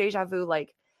if you have deja vu,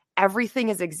 like everything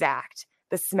is exact.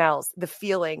 The smells, the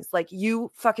feelings, like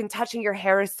you fucking touching your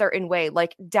hair a certain way,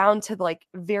 like down to like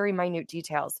very minute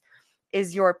details,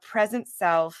 is your present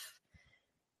self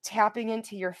tapping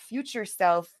into your future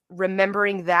self,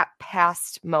 remembering that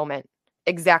past moment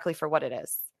exactly for what it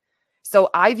is. So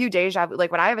I view deja vu,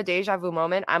 like when I have a deja vu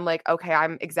moment, I'm like, okay,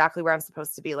 I'm exactly where I'm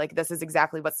supposed to be. Like, this is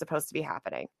exactly what's supposed to be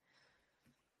happening.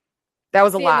 That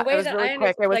was a lot. It was really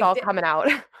quick. It was like, all coming out.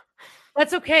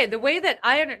 That's okay. The way that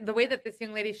this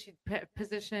young lady, she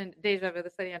positioned deja vu,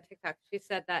 this lady on TikTok, she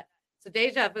said that, so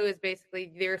deja vu is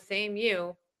basically your same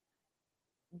you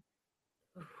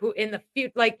who in the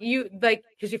future, like you, like,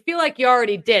 because you feel like you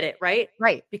already did it, right?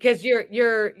 Right. Because you're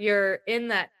in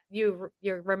that, you're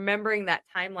remembering that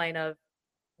timeline of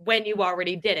when you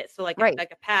already did it. So like, right.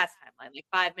 Like a past timeline, like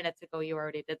 5 minutes ago, you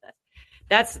already did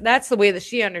this. That's the way that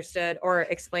she understood or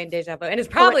explained deja vu. And it's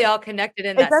probably all connected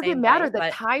in that same way. It doesn't matter the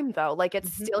time though. Like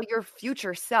it's still your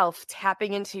future self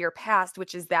tapping into your past,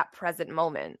 which is that present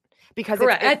moment. Because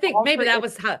correct. I think maybe that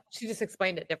was how she just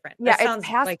explained it different. Yeah, it's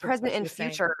past, like present, and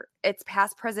future. Saying. It's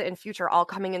past, present, and future all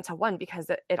coming into one because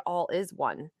it all is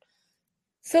one.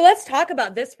 So let's talk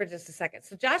about this for just a second.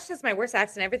 So Josh says my worst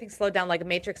accident, everything slowed down like a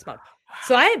Matrix mode.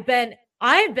 So I've been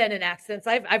in accidents.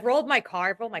 I've rolled my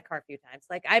car. I've rolled my car a few times.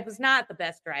 Like I was not the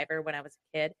best driver when I was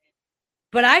a kid,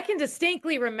 but I can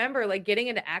distinctly remember like getting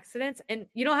into accidents. And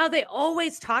you know how they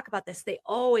always talk about this? They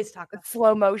always talk about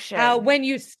slow motion. How when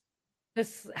you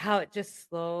how it just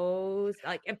slows,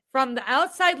 like from the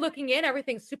outside looking in,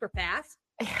 everything's super fast.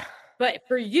 But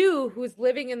for you who's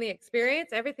living in the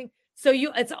experience, everything. So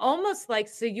it's almost like,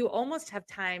 so you almost have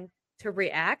time to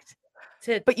react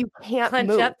but you can't clench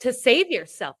move. Up to save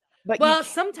yourself. But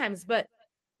sometimes, but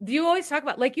you always talk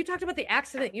about, like you talked about the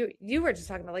accident you were just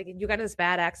talking about, like you got in this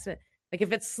bad accident. Like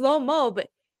if it's slow-mo, but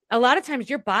a lot of times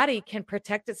your body can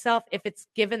protect itself if it's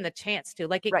given the chance to,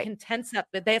 like it can tense up.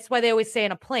 But that's why they always say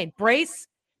in a plane, brace,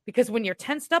 because when you're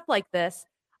tensed up like this,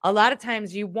 a lot of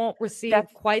times you won't receive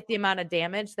quite the amount of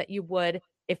damage that you would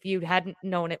if you hadn't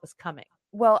known it was coming.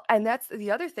 Well, and that's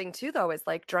the other thing too, though, is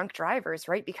like drunk drivers,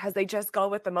 right? Because they just go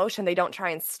with the motion. They don't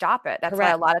try and stop it. That's why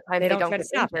a lot of times they don't get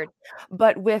injured.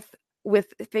 But with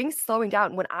things slowing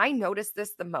down, when I notice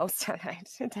this the most, and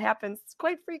it happens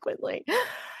quite frequently,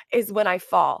 is when I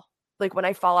fall. like when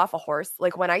I fall off a horse,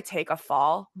 like when I take a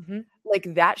fall,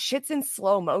 like that shit's in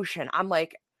slow motion. I'm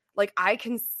like I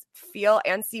can feel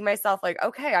and see myself like,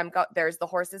 okay, there's the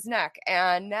horse's neck.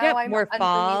 And now we're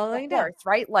falling the horse,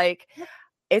 right? Like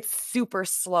it's super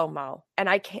slow-mo. And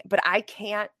I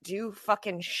can't do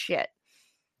fucking shit.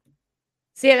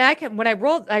 See, and I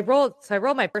rolled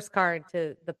my first car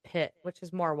into the pit, which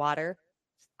is more water.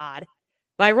 It's odd.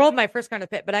 But I rolled my first car into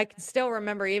the pit, but I can still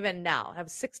remember even now, I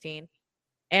was 16,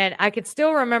 and I could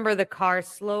still remember the car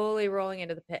slowly rolling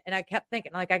into the pit. And I kept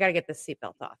thinking, like, I got to get this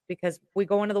seatbelt off because if we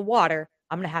go into the water,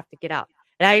 I'm going to have to get out.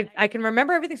 And I can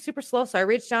remember everything super slow. So I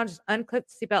reached down, just unclipped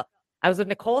the seatbelt. I was with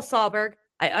Nicole Sahlberg.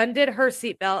 I undid her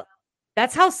seatbelt.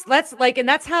 That's how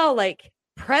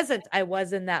present I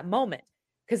was in that moment.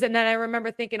 Because then I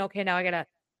remember thinking, okay, now I got to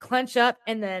clench up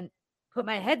and then put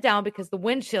my head down because the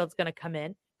windshield's going to come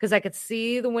in because I could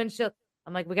see the windshield.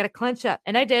 I'm like, we got to clench up.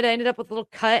 And I did. I ended up with a little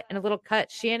cut and a little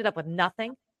cut. She ended up with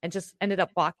nothing and just ended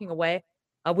up walking away.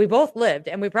 We both lived,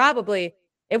 and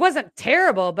it wasn't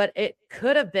terrible, but it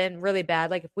could have been really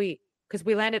bad. Like because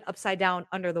we landed upside down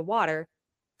under the water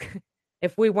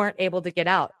if we weren't able to get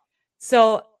out.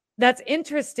 So that's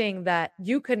interesting that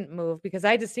you couldn't move, because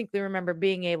I distinctly remember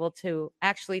being able to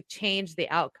actually change the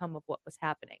outcome of what was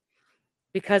happening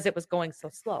because it was going so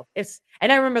slow.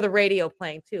 And I remember the radio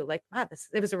playing too. Like, wow,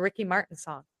 it was a Ricky Martin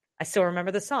song. I still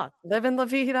remember the song. Livin' La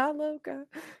Vida Loca.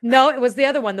 No, it was the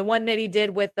other one, the one that he did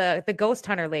with the ghost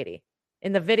hunter lady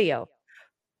in the video.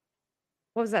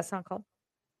 What was that song called?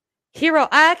 Hero.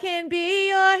 I can be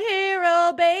your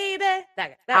hero, baby.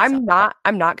 I'm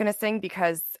not gonna sing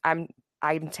because I'm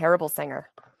a terrible singer.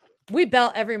 We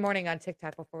belt every morning on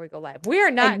TikTok before we go live. We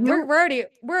are not.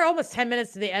 We're almost 10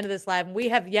 minutes to the end of this live, and we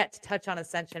have yet to touch on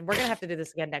Ascension. We're gonna have to do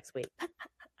this again next week.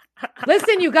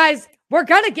 Listen, you guys, we're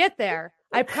gonna get there.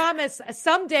 I promise.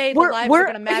 Someday the lives are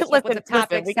gonna match up with the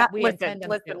topics that we intend to.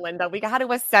 Listen, Linda, we got to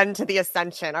ascend to the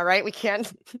ascension. All right, we can't.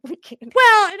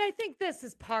 Well, and I think this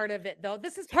is part of it, though.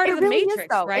 This is part of the really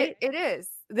Matrix, right? It is.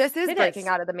 This is breaking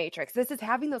out of the Matrix. This is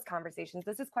having those conversations.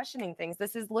 This is questioning things.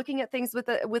 This is looking at things with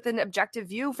an objective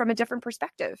view from a different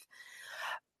perspective.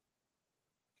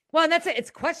 Well, and that's it.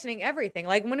 It's questioning everything.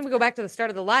 Like when we go back to the start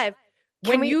of the live,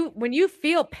 when you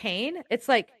feel pain, it's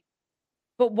like,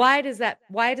 but why does that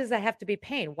have to be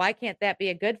pain? Why can't that be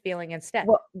a good feeling instead?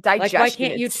 Well, digestion, like, why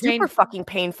can't you super fucking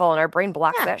painful, and our brain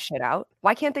blocks that shit out.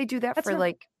 Why can't they do that a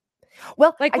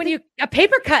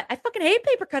paper cut? I fucking hate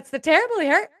paper cuts. They're terribly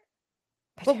hurt.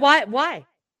 But why?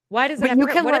 Why does that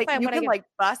hurt?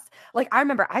 Bust? Like, I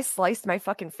remember I sliced my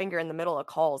fucking finger in the middle of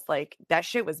Kohl's. Like, that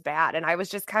shit was bad. And I was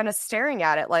just kind of staring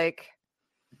at it like,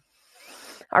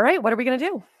 all right, what are we going to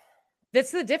do?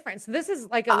 That's the difference. This is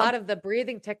like a lot of the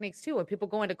breathing techniques too. When people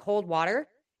go into cold water,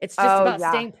 it's just about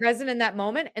staying present in that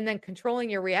moment and then controlling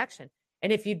your reaction.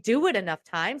 And if you do it enough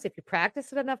times, if you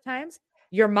practice it enough times,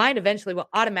 your mind eventually will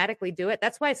automatically do it.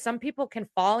 That's why some people can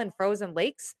fall in frozen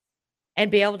lakes and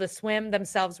be able to swim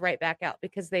themselves right back out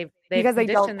because they've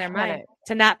conditioned their mind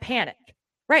to not panic.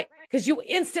 Right. Because you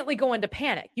instantly go into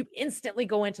panic. You instantly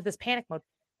go into this panic mode.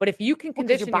 But if you can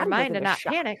condition your mind to not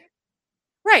panic.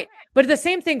 Right. But the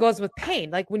same thing goes with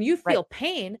pain. Like when you feel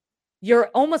pain, your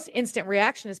almost instant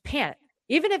reaction is panic.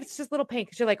 Even if it's just little pain,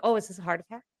 because you're like, oh, is this a heart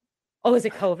attack? Oh, is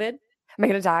it COVID? Am I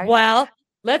going to die? Well,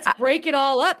 let's break it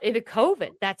all up into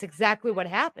COVID. That's exactly what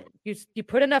happened. You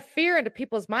put enough fear into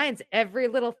people's minds, every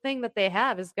little thing that they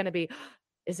have is going to be,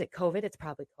 is it COVID? It's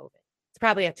probably COVID. It's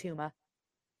probably a tumor.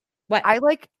 What? I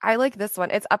like this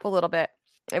one. It's up a little bit.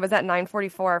 It was at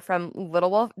 9:44 from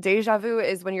Little Wolf. Deja vu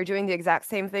is when you're doing the exact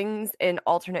same things in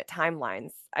alternate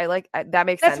timelines. I like that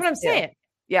makes sense. That's what I'm saying.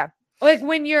 Yeah. Like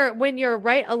when you're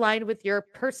right aligned with your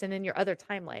person in your other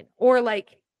timeline, or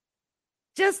like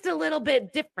just a little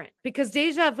bit different, because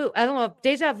deja vu, I don't know,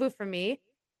 deja vu for me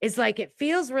is like, it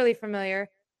feels really familiar,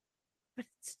 but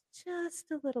it's just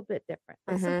a little bit different.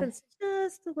 Like something's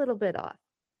just a little bit off.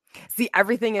 See,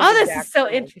 everything is this is so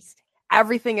interesting.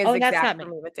 Everything is exactly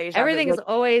with deja vu. Everything is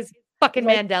always fucking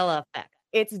Mandela effect.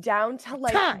 It's down to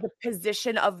like the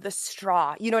position of the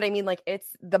straw. You know what I mean? Like it's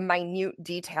the minute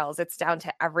details. It's down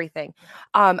to everything.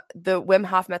 The Wim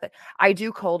Hof method. I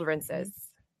do cold rinses.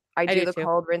 I do the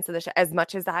cold rinse of the as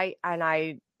much as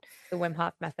the Wim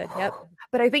Hof method. Yep.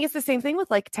 But I think it's the same thing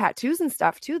with like tattoos and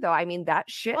stuff too, though. I mean, that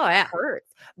shit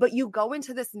hurts. But you go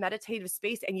into this meditative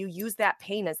space and you use that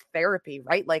pain as therapy,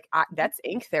 right? Like that's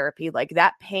ink therapy. Like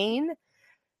that pain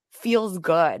feels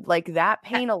good. Like that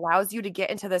pain allows you to get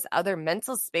into this other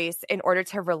mental space in order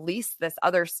to release this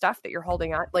other stuff that you're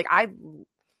holding on. Like I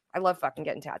love fucking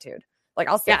getting tattooed. Like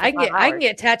I can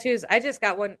get tattoos. I just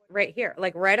got one right here,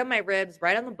 like right on my ribs,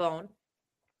 right on the bone.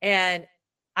 And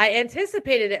I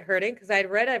anticipated it hurting because I'd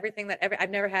read everything I've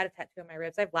never had a tattoo on my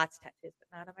ribs. I have lots of tattoos,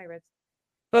 but not on my ribs.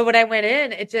 But when I went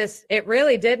in, it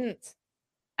really didn't.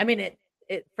 I mean, it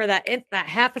for that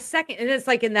half a second, and it's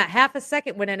like in that half a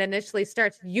second when it initially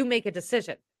starts, you make a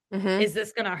decision. Mm-hmm. Is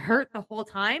this going to hurt the whole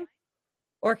time,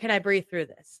 or can I breathe through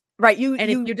this? Right. If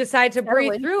you decide to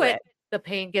breathe through it, the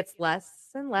pain gets less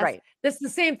and less. Right. This is the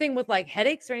same thing with like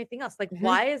headaches or anything else. Like, mm-hmm.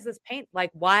 Why is this pain?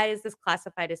 Like, why is this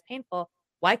classified as painful?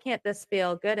 Why can't this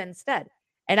feel good instead?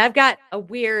 And I've got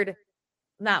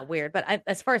not weird, but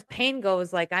as far as pain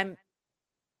goes, like I'm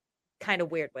kind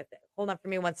of weird with it. Hold on for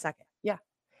me 1 second. Yeah.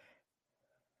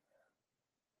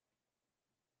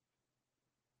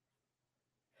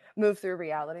 Move through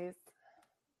realities.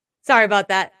 Sorry about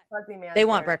that. They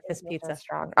want breakfast pizza.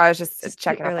 Strong. I was just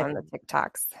checking up on the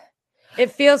TikToks.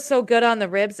 It feels so good on the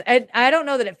ribs. I don't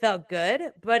know that it felt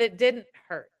good, but it didn't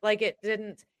hurt. Like it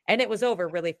didn't. And it was over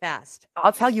really fast.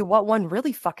 I'll tell you what one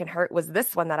really fucking hurt was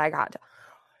this one that I got.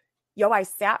 Yo, I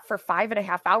sat for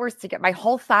 5.5 hours to get my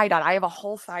whole thigh done. I have a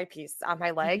whole thigh piece on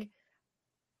my leg.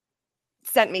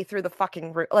 Sent me through the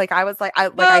fucking roof. Like I was like, I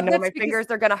know my fingers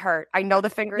are gonna hurt. I know the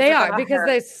fingers they are because hurt.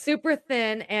 they're super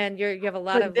thin and you have a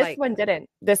lot of this one didn't.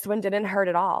 This one didn't hurt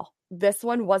at all. This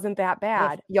one wasn't that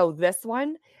bad. Yo, this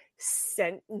one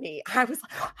sent me. I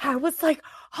was like,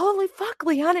 holy fuck,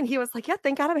 Leon. And he was like, yeah,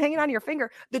 thank God I'm hanging on your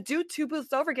finger. The dude 2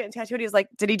 booths over getting tattooed. He was like,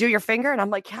 did he do your finger? And I'm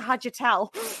like, yeah, how'd you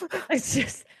tell? It's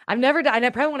just, I've never done, I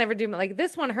probably won't ever do like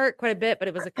this one hurt quite a bit, but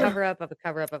it was a cover up of a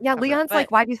cover up of yeah, Leon's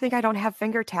like, why do you think I don't have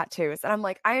finger tattoos? And I'm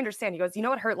like, I understand. He goes, you know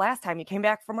what hurt last time? You came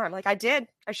back for more. I'm like, I did.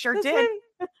 I sure did.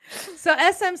 So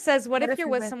SM says, what if you're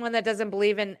with someone that doesn't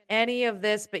believe in any of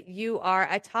this, but you are?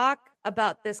 I talk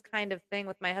about this kind of thing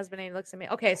with my husband and he looks at me.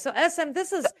 Okay, so SM,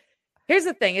 here's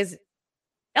the thing is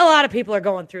a lot of people are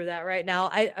going through that right now.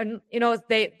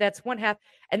 That's one half.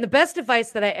 And the best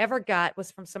advice that I ever got was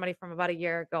from somebody from about a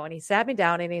year ago. And he sat me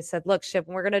down and he said, look, Shiv,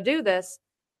 when we're going to do this,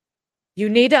 you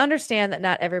need to understand that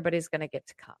not everybody's going to get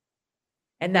to come.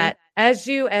 And that as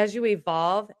you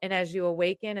evolve and as you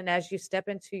awaken and as you step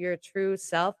into your true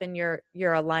self and your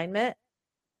alignment,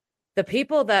 the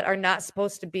people that are not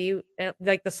supposed to be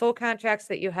like the soul contracts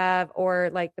that you have,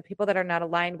 or like the people that are not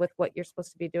aligned with what you're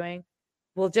supposed to be doing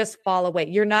will just fall away.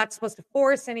 You're not supposed to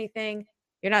force anything.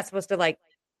 You're not supposed to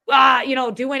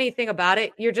do anything about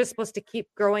it. You're just supposed to keep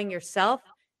growing yourself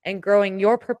and growing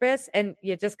your purpose. And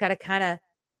you just got to kind of,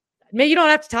 maybe you don't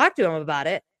have to talk to them about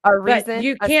it. A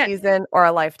reason, a season, or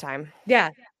a lifetime. Yeah.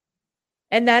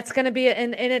 And that's going to be,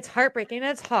 and it's heartbreaking and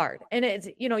it's hard. And it's,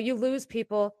 you lose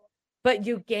people, but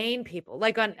you gain people.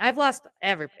 Like I've lost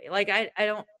everybody. Like I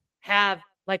don't have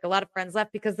like a lot of friends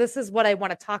left because this is what I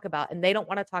want to talk about. And they don't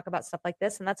want to talk about stuff like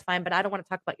this. And that's fine. But I don't want to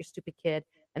talk about your stupid kid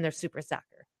and their super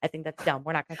soccer. I think that's dumb.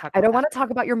 We're not going to talk about I don't want to talk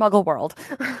about your muggle world.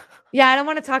 Yeah, I don't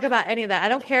want to talk about any of that. I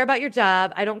don't care about your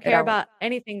job. I don't care about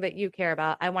anything that you care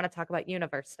about. I want to talk about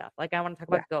universe stuff. Like I want to talk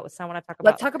about ghosts. I want to talk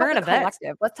about current events.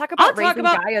 Let's talk about raising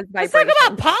Gaia's vibration. Let's talk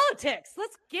about politics.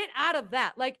 Let's get out of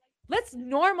that. Like let's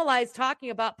normalize talking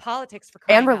about politics for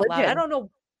crying out loud. I don't know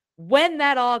when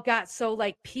that all got so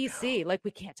like PC. Like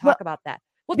we can't talk about that.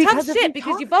 Well, tough shit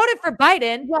because you voted for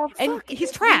Biden and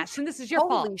he's trash and this is your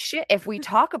fault. Holy shit. If we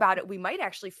talk about it, we might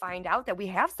actually find out that we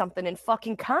have something in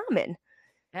fucking common.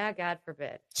 Ah, God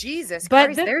forbid. Jesus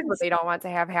Christ. There's what they don't want to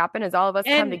have happen is all of us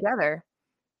come together.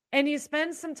 And you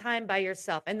spend some time by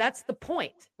yourself. And that's the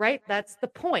point, right? That's the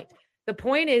point. The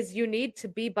point is you need to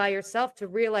be by yourself to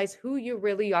realize who you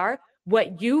really are,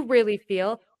 what you really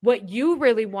feel, what you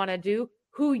really want to do,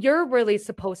 who you're really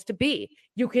supposed to be.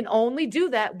 You can only do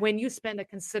that when you spend a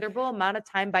considerable amount of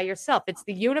time by yourself. It's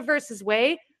the universe's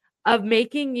way of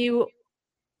making you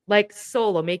like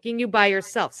solo, making you by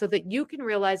yourself so that you can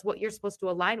realize what you're supposed to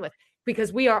align with.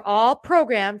 Because we are all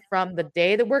programmed from the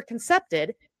day that we're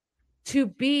concepted to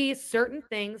be certain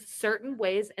things, certain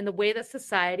ways, and the way that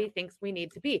society thinks we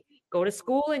need to be. Go to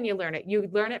school and you learn it. You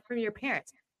learn it from your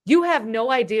parents. You have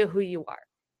no idea who you are.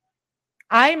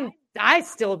 I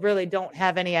still really don't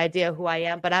have any idea who I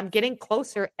am, but I'm getting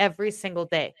closer every single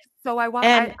day. So I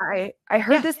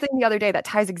heard this thing the other day that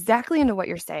ties exactly into what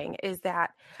you're saying is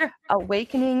that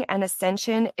awakening and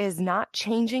ascension is not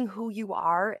changing who you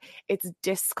are. It's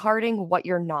discarding what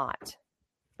you're not.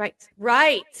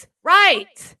 Right.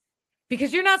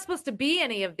 Because you're not supposed to be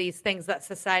any of these things that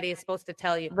society is supposed to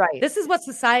tell you. Right. This is what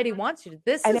society wants you to.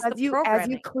 This is the programming. As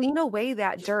you clean away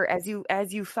that dirt,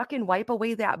 as you fucking wipe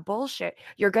away that bullshit,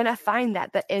 you're gonna find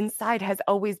that the inside has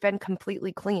always been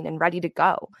completely clean and ready to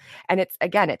go. And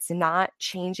it's not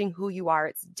changing who you are.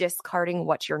 It's discarding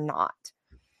what you're not.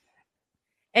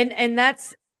 And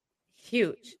that's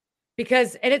huge.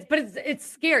 Because it's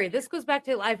scary. This goes back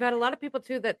to, I've had a lot of people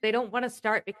too that they don't want to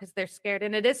start because they're scared,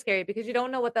 and it is scary because you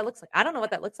don't know what that looks like. I don't know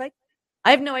what that looks like.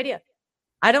 I have no idea.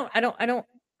 I don't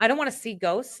want to see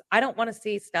ghosts. I don't want to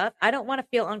see stuff. I don't want to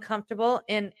feel uncomfortable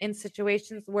in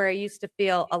situations where I used to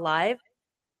feel alive.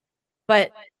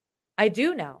 But I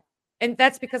do now. And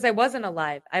that's because I wasn't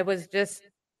alive. I was just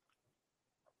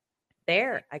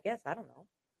there, I guess. I don't know.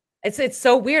 It's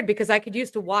so weird because I could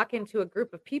used to walk into a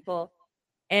group of people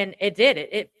and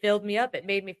it filled me up. It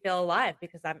made me feel alive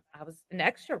because I was an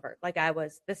extrovert. Like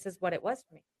this is what it was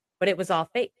for me. But it was all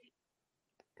fake.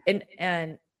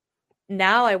 And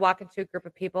now I walk into a group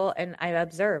of people and I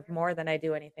observe more than I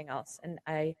do anything else. And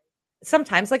I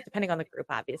sometimes, like, depending on the group,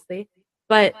 obviously,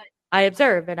 but I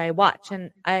observe and I watch,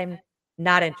 and I'm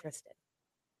not interested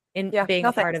in being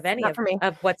a part of any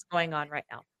of what's going on right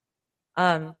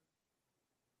now.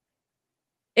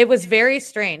 It was very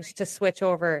strange to switch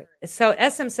over. So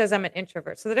SM says I'm an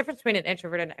introvert. So the difference between an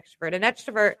introvert and an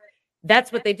extrovert,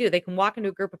 that's what they do. They can walk into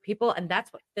a group of people and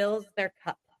that's what fills their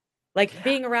cup. Like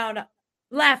being around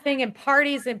laughing and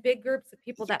parties and big groups of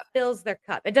people, that fills their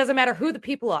cup. It doesn't matter who the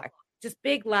people are, just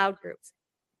big, loud groups.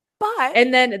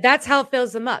 And then that's how it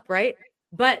fills them up, right?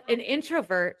 But an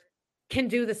introvert can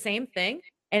do the same thing,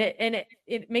 and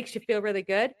it makes you feel really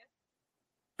good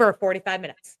for 45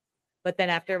 minutes. But then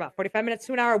after about 45 minutes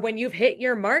to an hour, when you've hit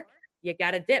your mark, you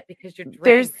got to dip because you're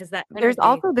drained. There's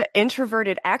also the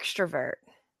introverted extrovert.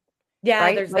 Yeah,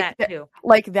 right? There's that too.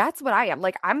 Like that's what I am.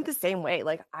 Like I'm the same way.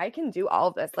 Like I can do all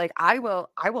of this. Like I will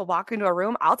walk into a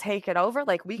room. I'll take it over.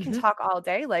 Like we can talk all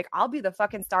day. Like I'll be the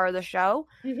fucking star of the show.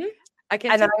 I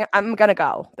can. And then I'm gonna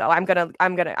go though. I'm done.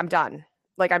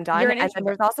 Like I'm done. And then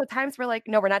there's also times where like,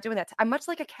 no, we're not doing that. I'm much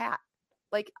like a cat.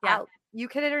 Like you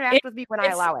can interact with me when I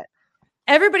allow it.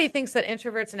 Everybody thinks that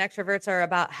introverts and extroverts are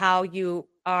about how you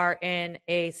are in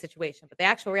a situation, but the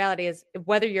actual reality is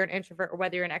whether you're an introvert or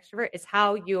whether you're an extrovert is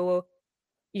how your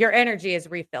energy is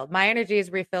refilled. My energy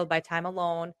is refilled by time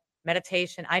alone,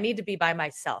 meditation. I need to be by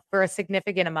myself for a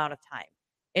significant amount of time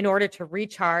in order to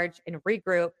recharge and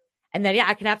regroup. And then,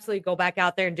 I can absolutely go back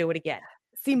out there and do it again.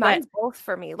 See, mine's both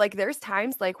for me. Like there's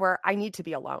times like where I need to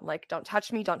be alone. Like don't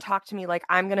touch me, don't talk to me. Like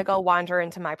I'm going to go wander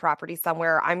into my property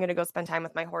somewhere. I'm going to go spend time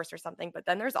with my horse or something. But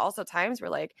then there's also times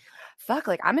where like, fuck,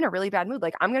 like I'm in a really bad mood.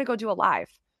 Like I'm going to go do a live.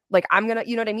 Like I'm going to,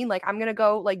 you know what I mean? Like I'm going to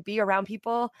go like be around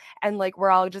people and like we're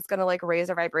all just going to like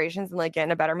raise our vibrations and like get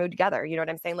in a better mood together. You know what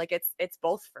I'm saying? Like it's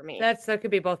both for me. That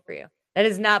could be both for you. That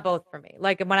is not both for me.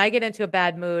 Like when I get into a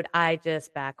bad mood, I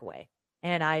just back away.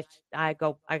 And I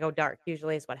go dark.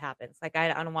 Usually is what happens. Like I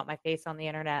don't want my face on the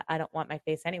internet. I don't want my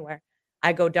face anywhere.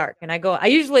 I go dark, and I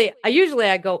usually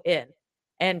go in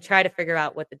and try to figure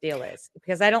out what the deal is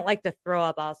because I don't like to throw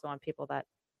up also on people that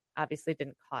obviously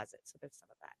didn't cause it. So there's some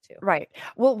of that too. Right.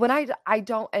 Well, when I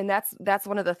don't, and that's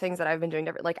one of the things that I've been doing.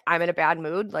 Like I'm in a bad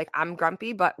mood. Like I'm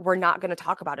grumpy, but we're not going to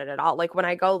talk about it at all. Like when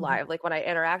I go live, like when I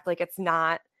interact, like it's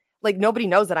not like nobody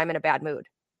knows that I'm in a bad mood.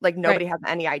 Like nobody has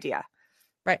any idea.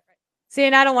 Right. See,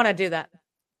 and I don't want to do that.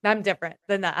 I'm different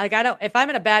than that. Like if I'm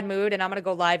in a bad mood and I'm going to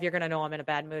go live, you're going to know I'm in a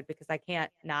bad mood because I can't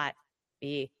not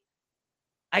be.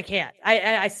 I can't.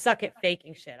 I suck at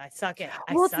faking shit. I suck at.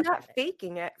 It's not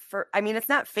faking it it's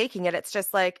not faking it. It's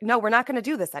just like, no, we're not going to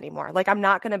do this anymore. Like I'm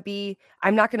not going to. You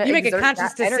make a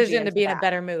conscious decision to be in a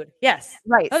better mood. Yes.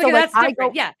 Right. So like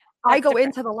I go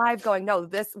into the live going, no,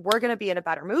 we're going to be in a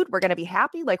better mood. We're going to be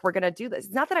happy. Like we're going to do this.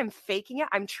 It's not that I'm faking it.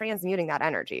 I'm transmuting that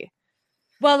energy.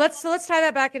 Well, let's tie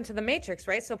that back into the Matrix,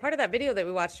 right? So part of that video that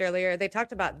we watched earlier, they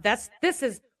talked about this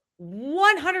is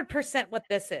 100% what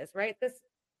this is, right?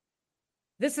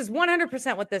 This is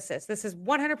 100% what this is. This is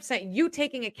 100% you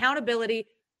taking accountability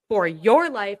for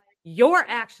your life, your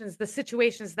actions, the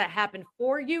situations that happen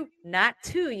for you, not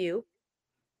to you,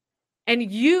 and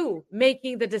you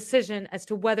making the decision as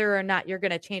to whether or not you're going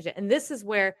to change it. And this is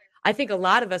where I think a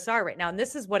lot of us are right now. And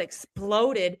this is what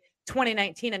exploded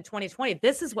 2019 and 2020.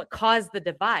 This is what caused the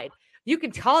divide. You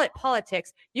can call it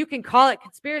politics. You can call it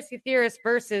conspiracy theorists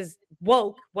versus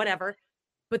woke, whatever.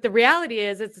 But the reality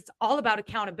is it's all about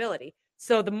accountability.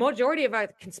 So the majority of our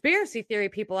conspiracy theory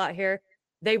people out here,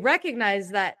 they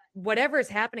recognize that whatever is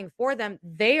happening for them,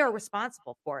 they are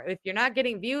responsible for it. If you're not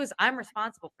getting views, I'm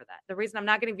responsible for that. The reason I'm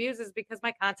not getting views is because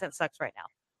my content sucks right now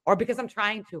or because I'm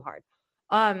trying too hard.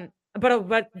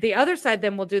 But the other side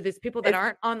then will do these people that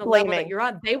aren't on the level that you're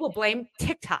on. They will blame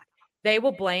TikTok. They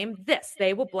will blame this.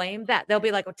 They will blame that. They'll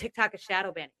be like, oh, TikTok is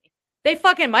shadow banning me. They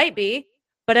fucking might be.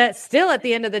 But still at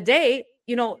the end of the day,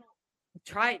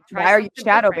 try. Why are you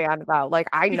shadow banned though? Like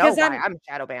I know why I'm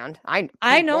shadow banned.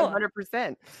 I know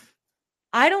 100%.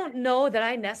 I don't know that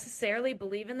I necessarily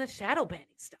believe in the shadow banning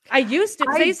stuff. I used to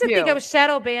think I was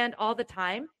shadow banned all the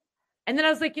time. And then I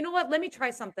was like, you know what? Let me try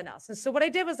something else. And so what I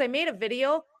did was I made a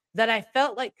video that I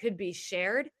felt like could be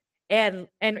shared and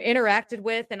interacted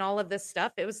with and all of this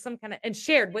stuff. It was some kind of and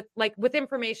shared with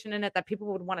information in it that people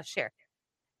would want to share.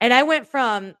 And I went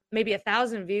from maybe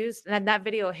 1,000 views, and then that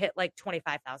video hit like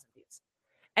 25,000 views.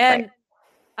 And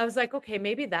I was like, okay,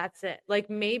 maybe that's it. Like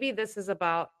maybe this is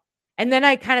about. And then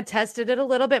I kind of tested it a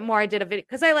little bit more. I did a video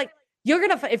because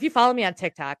if you follow me on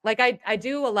TikTok, like I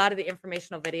do a lot of the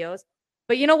informational videos.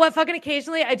 But you know what? Fucking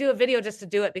occasionally I do a video just to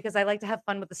do it because I like to have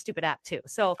fun with the stupid app too.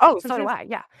 So so do I.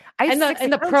 Yeah. And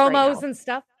the promos and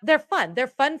stuff, they're fun. They're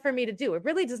fun for me to do. It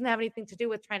really doesn't have anything to do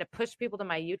with trying to push people to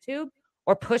my YouTube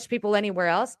or push people anywhere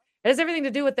else. It has everything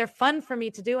to do with they're fun for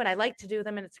me to do, and I like to do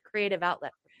them, and it's a creative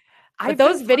outlet. But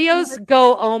those videos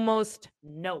go almost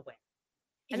nowhere.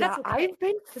 And that's okay. I've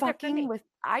been fucking with.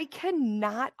 I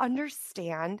cannot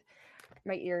understand.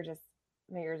 My ears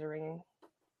are ringing.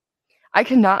 I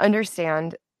cannot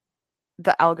understand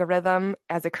the algorithm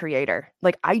as a creator.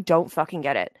 Like, I don't fucking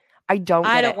get it. I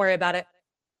don't worry about it.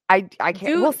 I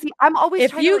can't. Well, see, I'm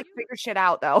always trying to figure shit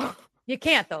out though. You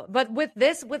can't though. But with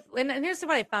this, and here's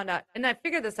what I found out, and I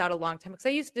figured this out a long time because I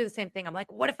used to do the same thing. I'm like,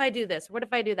 what if I do this? What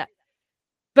if I do that?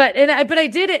 But I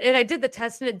did it, and I did the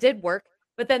test, and it did work.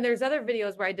 But then there's other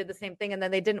videos where I did the same thing, and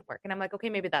then they didn't work, and I'm like, okay,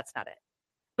 maybe that's not it.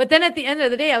 But then at the end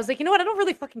of the day, I was like, you know what? I don't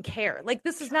really fucking care. Like,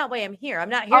 this is not why I'm here. I'm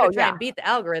not here to try and beat the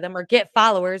algorithm or get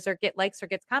followers or get likes or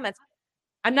get comments.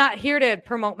 I'm not here to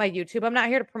promote my YouTube. I'm not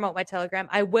here to promote my Telegram.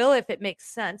 I will if it makes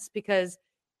sense because,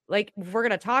 like, if we're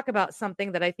gonna talk about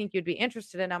something that I think you'd be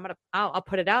interested in, I'll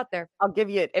put it out there. I'll give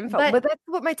you info. But that's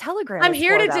what my Telegram. I'm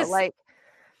here to just like,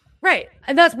 right,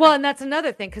 and that's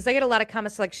another thing because I get a lot of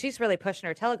comments like she's really pushing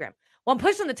her Telegram. Well, I'm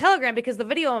pushing the Telegram because the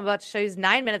video I'm about to show you is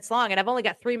 9 minutes long, and I've only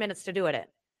got 3 minutes to do it in.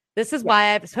 This is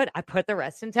why I put the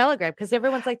rest in Telegram because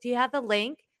everyone's like, do you have the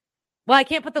link? Well, I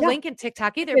can't put the link in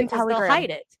TikTok either because they'll hide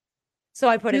it. So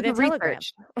I put it in Telegram.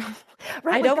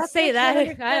 Right, I don't say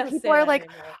that. People are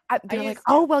like, they're like,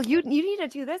 oh, well, you need to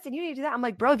do this and you need to do that. I'm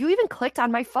like, bro, have you even clicked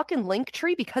on my fucking link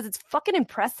tree? Because it's fucking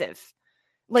impressive.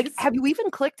 Like, have you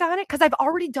even clicked on it? Because I've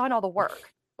already done all the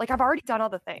work. Like, I've already done all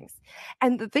the things.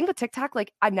 And the thing with TikTok,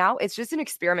 like, now it's just an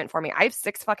experiment for me. I have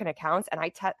 6 fucking accounts, and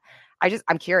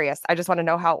I'm curious. I just want to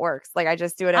know how it works. Like, I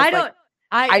just do it. I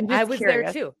was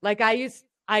curious. There too. Like, I used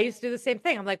to do the same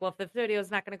thing. I'm like, well, if the video is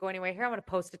not going to go anywhere here, I'm going to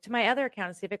post it to my other account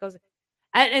and see if it goes.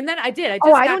 And then I did.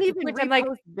 I don't even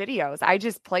repost videos. I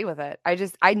just play with it.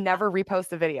 I never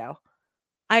repost a video.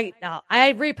 I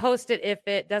repost it if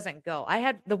it doesn't go. I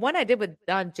had the one I did with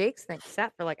Jake's thing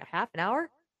sat for like a half an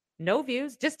hour. No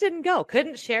views, just didn't go.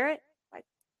 Couldn't share it. Like,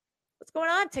 what's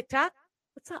going on, TikTok?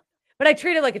 What's up? But I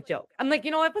treat it like a joke. I'm like, you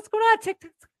know what? What's going on,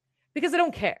 TikTok? Because I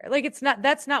don't care. Like,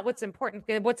 that's not what's important.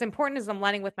 What's important is I'm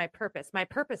lining with my purpose. My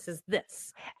purpose is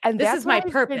this. And this is my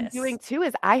purpose. Been doing too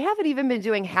is I haven't even been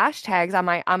doing hashtags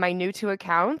on my new 2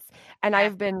 accounts. And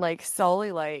I've been like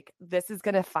solely like, this is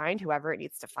gonna find whoever it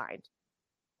needs to find.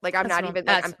 Like, I'm not even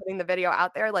like I'm putting the video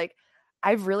out there. Like,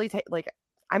 I've really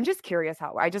I'm just curious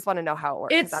I just want to know how it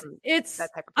works. It's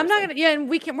that type of person. I'm not gonna, and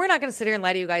we're not gonna sit here and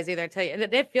lie to you guys either. And tell you,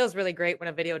 it feels really great when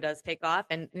a video does take off,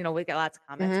 and we get lots of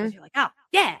comments. Mm-hmm. You're like, oh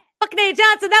yeah, fucking A.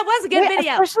 Johnson, that was a good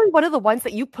video. Especially one of the ones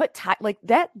that you put like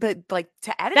that, to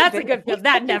edit. That's a good video.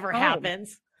 That never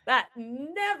happens. That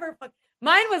never.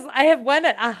 Mine was. I have one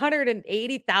at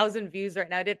 180,000 views right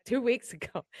now. I did 2 weeks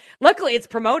ago. Luckily, it's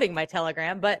promoting my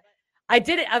Telegram, but I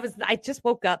did it. I just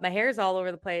woke up. My hair's all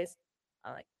over the place.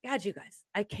 I'm like, God, you guys,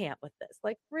 I can't with this.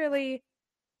 Like, really?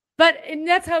 And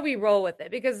that's how we roll with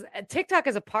it because TikTok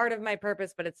is a part of my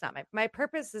purpose, but it's not my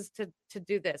purpose is to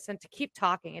do this and to keep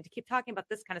talking about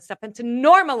this kind of stuff and to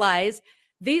normalize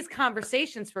these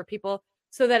conversations for people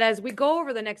so that as we go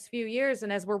over the next few years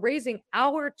and as we're raising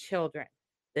our children,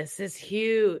 this is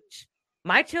huge.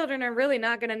 My children are really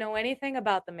not going to know anything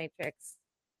about the Matrix.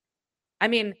 I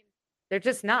mean, they're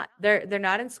just not. They're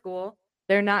not in school.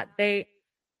 They're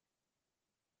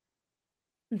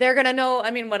going to know,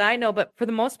 I mean, what I know, but for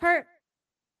the most part,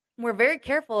 we're very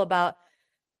careful about,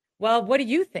 well, what do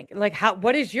you think? Like,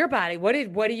 what is your body? What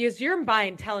is your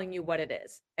mind telling you what it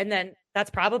is? And then that's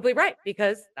probably right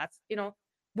because that's,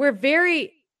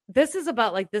 this is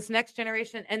about like this next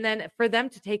generation and then for them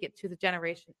to take it to the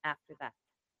generation after that.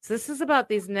 So this is about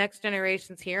these next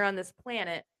generations here on this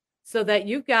planet so that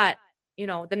you've got,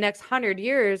 the next 100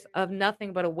 years of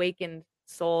nothing but awakened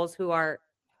souls who are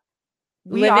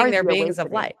living their beings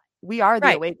of light. We are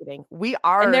the awakening. We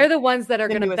are, and they're the ones that are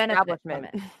going to benefit from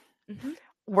it. Mm-hmm.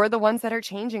 We're the ones that are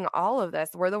changing all of this.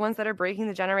 We're the ones that are breaking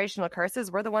the generational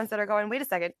curses. We're the ones that are going, wait a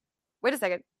second, wait a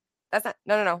second. That's not,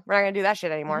 no. We're not going to do that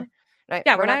shit anymore. Mm-hmm. Right?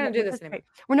 Yeah, we're not going to do this anymore.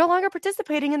 We're no longer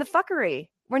participating in the fuckery.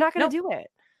 We're not going to do it.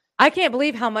 I can't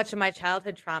believe how much of my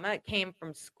childhood trauma came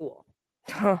from school.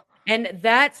 And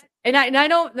I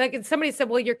know, like, somebody said,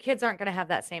 well, your kids aren't going to have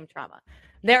that same trauma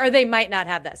there, or they might not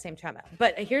have that same trauma.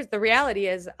 But here's the reality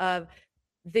is of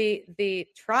the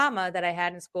trauma that I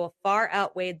had in school far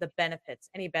outweighed the benefits,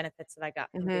 any benefits that I got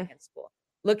from being in school.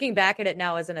 Looking back at it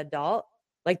now as an adult,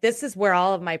 like, this is where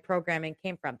all of my programming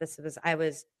came from. I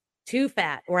was too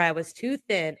fat, or I was too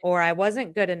thin, or I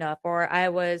wasn't good enough, or I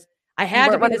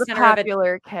had to be the center of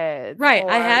popular kids. Right.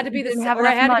 I had to be the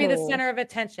center of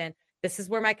attention. This is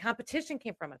where my competition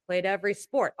came from. I played every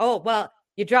sport. Oh, well,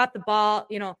 you dropped the ball,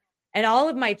 and all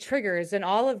of my triggers and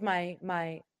all of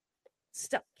my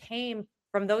stuff came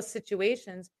from those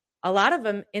situations. A lot of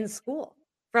them in school,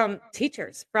 from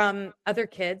teachers, from other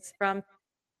kids,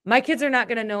 my kids are not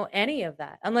going to know any of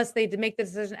that unless they make the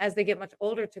decision as they get much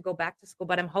older to go back to school.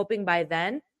 But I'm hoping by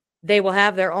then they will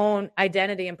have their own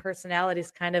identity and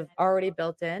personalities kind of already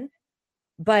built in.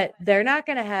 But they're not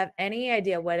going to have any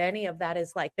idea what any of that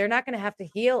is like. They're not going to have to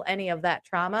heal any of that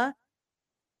trauma,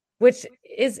 which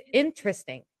is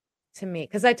interesting to me,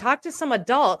 because I talked to some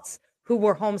adults who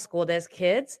were homeschooled as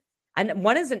kids. And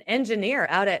one is an engineer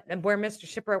out at where Mr.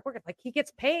 Shipper worked. Like, he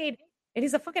gets paid and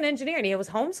he's a fucking engineer, and he was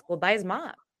homeschooled by his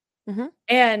mom. Mm-hmm.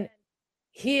 And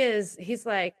he's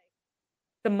like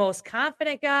the most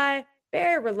confident guy,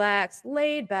 very relaxed,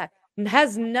 laid back, and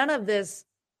has none of this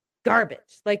garbage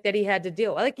like that he had to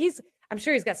deal with. Like, I'm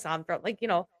sure he's got some from, like,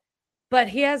 but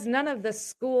he has none of the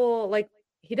school, like,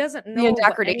 he doesn't know the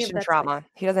indoctrination trauma. Like.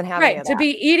 He doesn't have any of that. To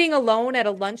be eating alone at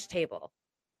a lunch table.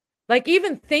 Like,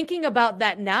 even thinking about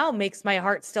that now makes my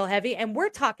heart still heavy. And we're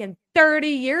talking 30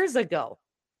 years ago.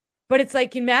 But it's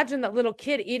like, imagine that little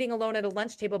kid eating alone at a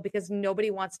lunch table because nobody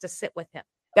wants to sit with him.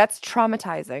 That's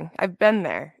traumatizing. I've been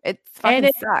there. It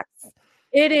sucks.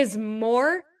 It is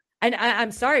more, and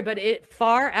I'm sorry, but it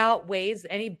far outweighs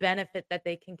any benefit that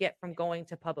they can get from going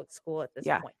to public school at this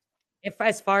point,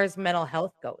 as far as mental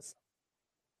health goes.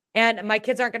 And my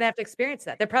kids aren't going to have to experience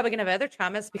that. They're probably going to have other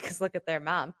traumas because look at their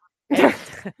mom.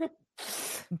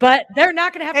 But they're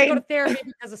not going to have to go to therapy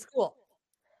because of school.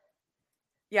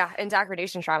 Yeah,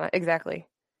 indoctrination trauma, exactly.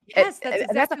 Yes, that's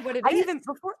exactly what it is. Even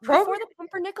before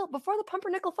the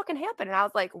pumpernickel fucking happened, and I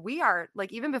was like, we are,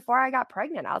 like, even before I got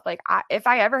pregnant, I was like, if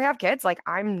I ever have kids, like,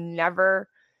 I'm never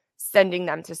sending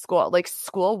them to school. Like,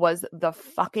 school was the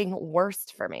fucking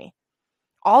worst for me,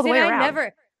 all the way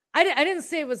around. I didn't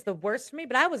say it was the worst for me,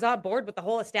 but I was on board with the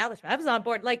whole establishment. I was on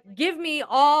board, like, give me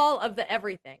all of the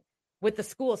everything with the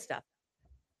school stuff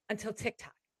until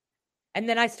TikTok. And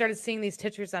then I started seeing these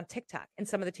teachers on TikTok, and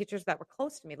some of the teachers that were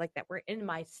close to me, like that were in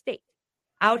my state,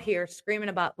 out here screaming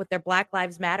about with their Black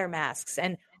Lives Matter masks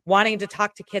and wanting to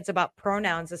talk to kids about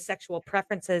pronouns as sexual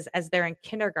preferences as they're in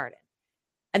kindergarten.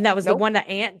 And that was the one that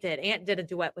Aunt did. Aunt did a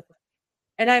duet with,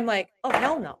 and I'm like, oh,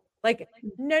 hell no. Like,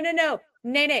 no.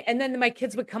 And then my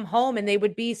kids would come home and they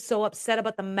would be so upset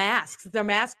about the masks. Their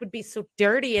mask would be so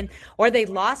dirty, or they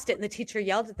lost it and the teacher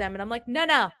yelled at them. And I'm like,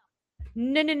 no.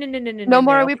 No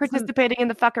more are we participating in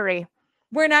the fuckery.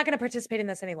 We're not going to participate in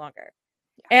this any longer.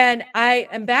 And I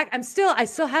am back. I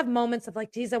still have moments of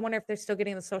like, geez, I wonder if they're still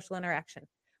getting the social interaction.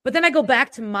 But then I go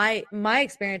back to my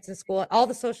experience in school, and all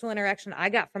the social interaction I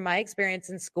got from my experience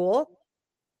in school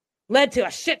led to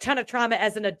a shit ton of trauma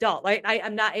as an adult. Like,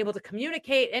 I'm not able to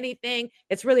communicate anything.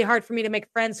 It's really hard for me to make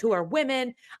friends who are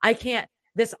women. I can't.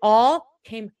 This all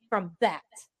came from that.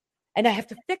 And I have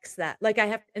to fix that.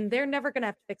 And they're never going to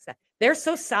have to fix that. They're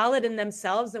so solid in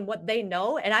themselves and what they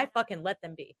know, and I fucking let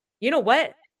them be. You know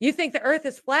what? You think the earth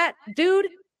is flat? Dude,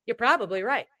 you're probably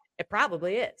right. It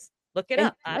probably is. Look it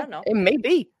up. I don't know. It may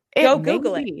be. Go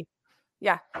Google it.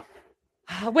 Yeah.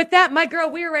 With that, my girl,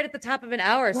 we are right at the top of an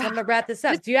hour, so I'm going to wrap this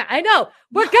up. I know.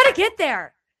 We're going to get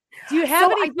there. Do you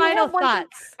have any final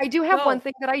thoughts? I do have one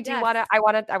thing that I do want to, I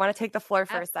want to take the floor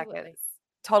for a second.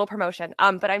 Total promotion.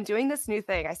 But I'm doing this new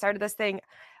thing. I started this thing,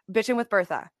 Bitchin' with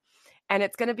Bertha, and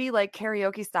it's going to be like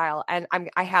karaoke style. And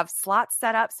I have slots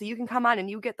set up so you can come on and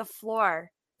you get the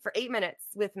floor for 8 minutes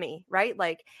with me, right?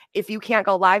 Like, if you can't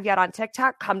go live yet on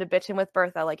TikTok, come to Bitchin' with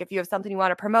Bertha. Like, if you have something you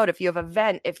want to promote, if you have a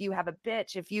vent, if you have a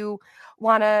bitch, if you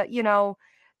want to,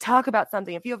 talk about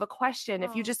something, if you have a question,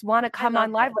 if you just want to come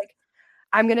on live, like,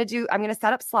 I'm going to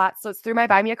set up slots. So it's through my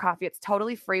Buy Me a Coffee. It's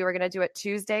totally free. We're going to do it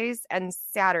Tuesdays and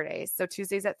Saturdays. So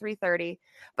Tuesdays at 3:30,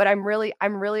 but I'm really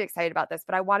excited about this,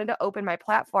 but I wanted to open my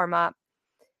platform up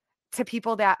to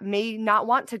people that may not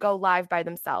want to go live by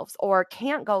themselves or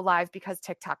can't go live because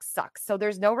TikTok sucks. So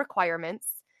there's no requirements.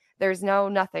 There's no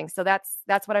nothing. So that's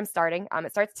what I'm starting.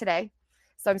 It starts today.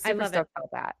 So I'm super stoked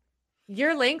about that.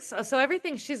 your links. So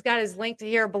everything she's got is linked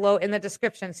here below in the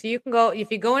description. So you can go, if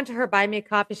you go into her Buy Me a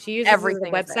Coffee, she uses the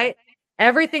website.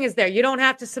 Everything is there. You don't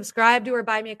have to subscribe to her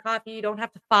Buy Me a Coffee. You don't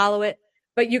have to follow it,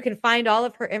 but you can find all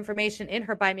of her information in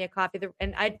her Buy Me a Coffee.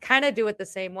 And I kind of do it the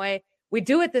same way. We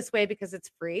do it this way because it's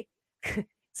free.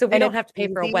 So we don't have to pay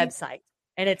for a website,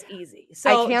 and it's easy.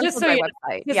 So just so you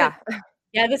website. Yeah.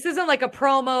 Yeah. This isn't like a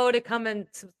promo to come in.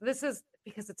 This is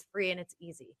because it's free and it's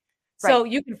easy. So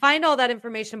you can find all that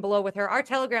information below with her. Our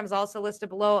Telegram is also listed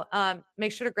below.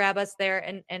 Make sure to grab us there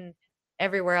and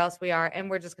everywhere else we are. And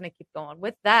we're just going to keep going.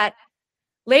 With that,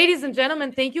 ladies and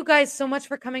gentlemen, thank you guys so much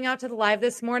for coming out to the live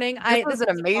this morning. This was an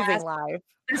amazing live.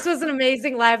 This was an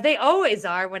amazing live. They always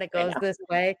are when it goes this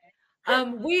way.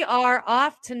 We are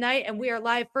off tonight and we are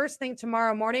live first thing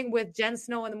tomorrow morning with Jen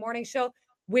Snow in the morning show.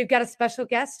 We've got a special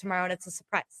guest tomorrow and it's a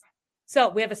surprise. So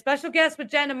we have a special guest with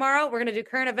Jen tomorrow. We're going to do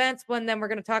current events. Then we're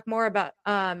going to talk more about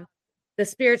the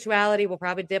spirituality. We'll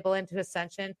probably dibble into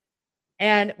Ascension.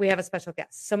 And we have a special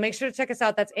guest. So make sure to check us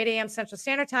out. That's 8 a.m. Central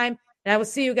Standard Time. And I will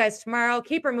see you guys tomorrow.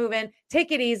 Keep her moving.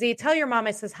 Take it easy. Tell your mom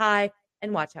I says hi.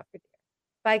 And watch out for deer.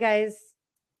 Bye, guys.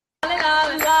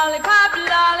 Lollipop,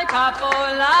 lollipop, oh,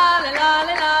 lolly,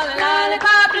 lolly, lolly,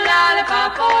 lollipop,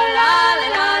 lollipop, oh, lolly,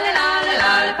 lolly, lolly,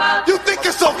 lollipop. You think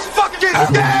you're so fucking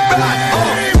bad?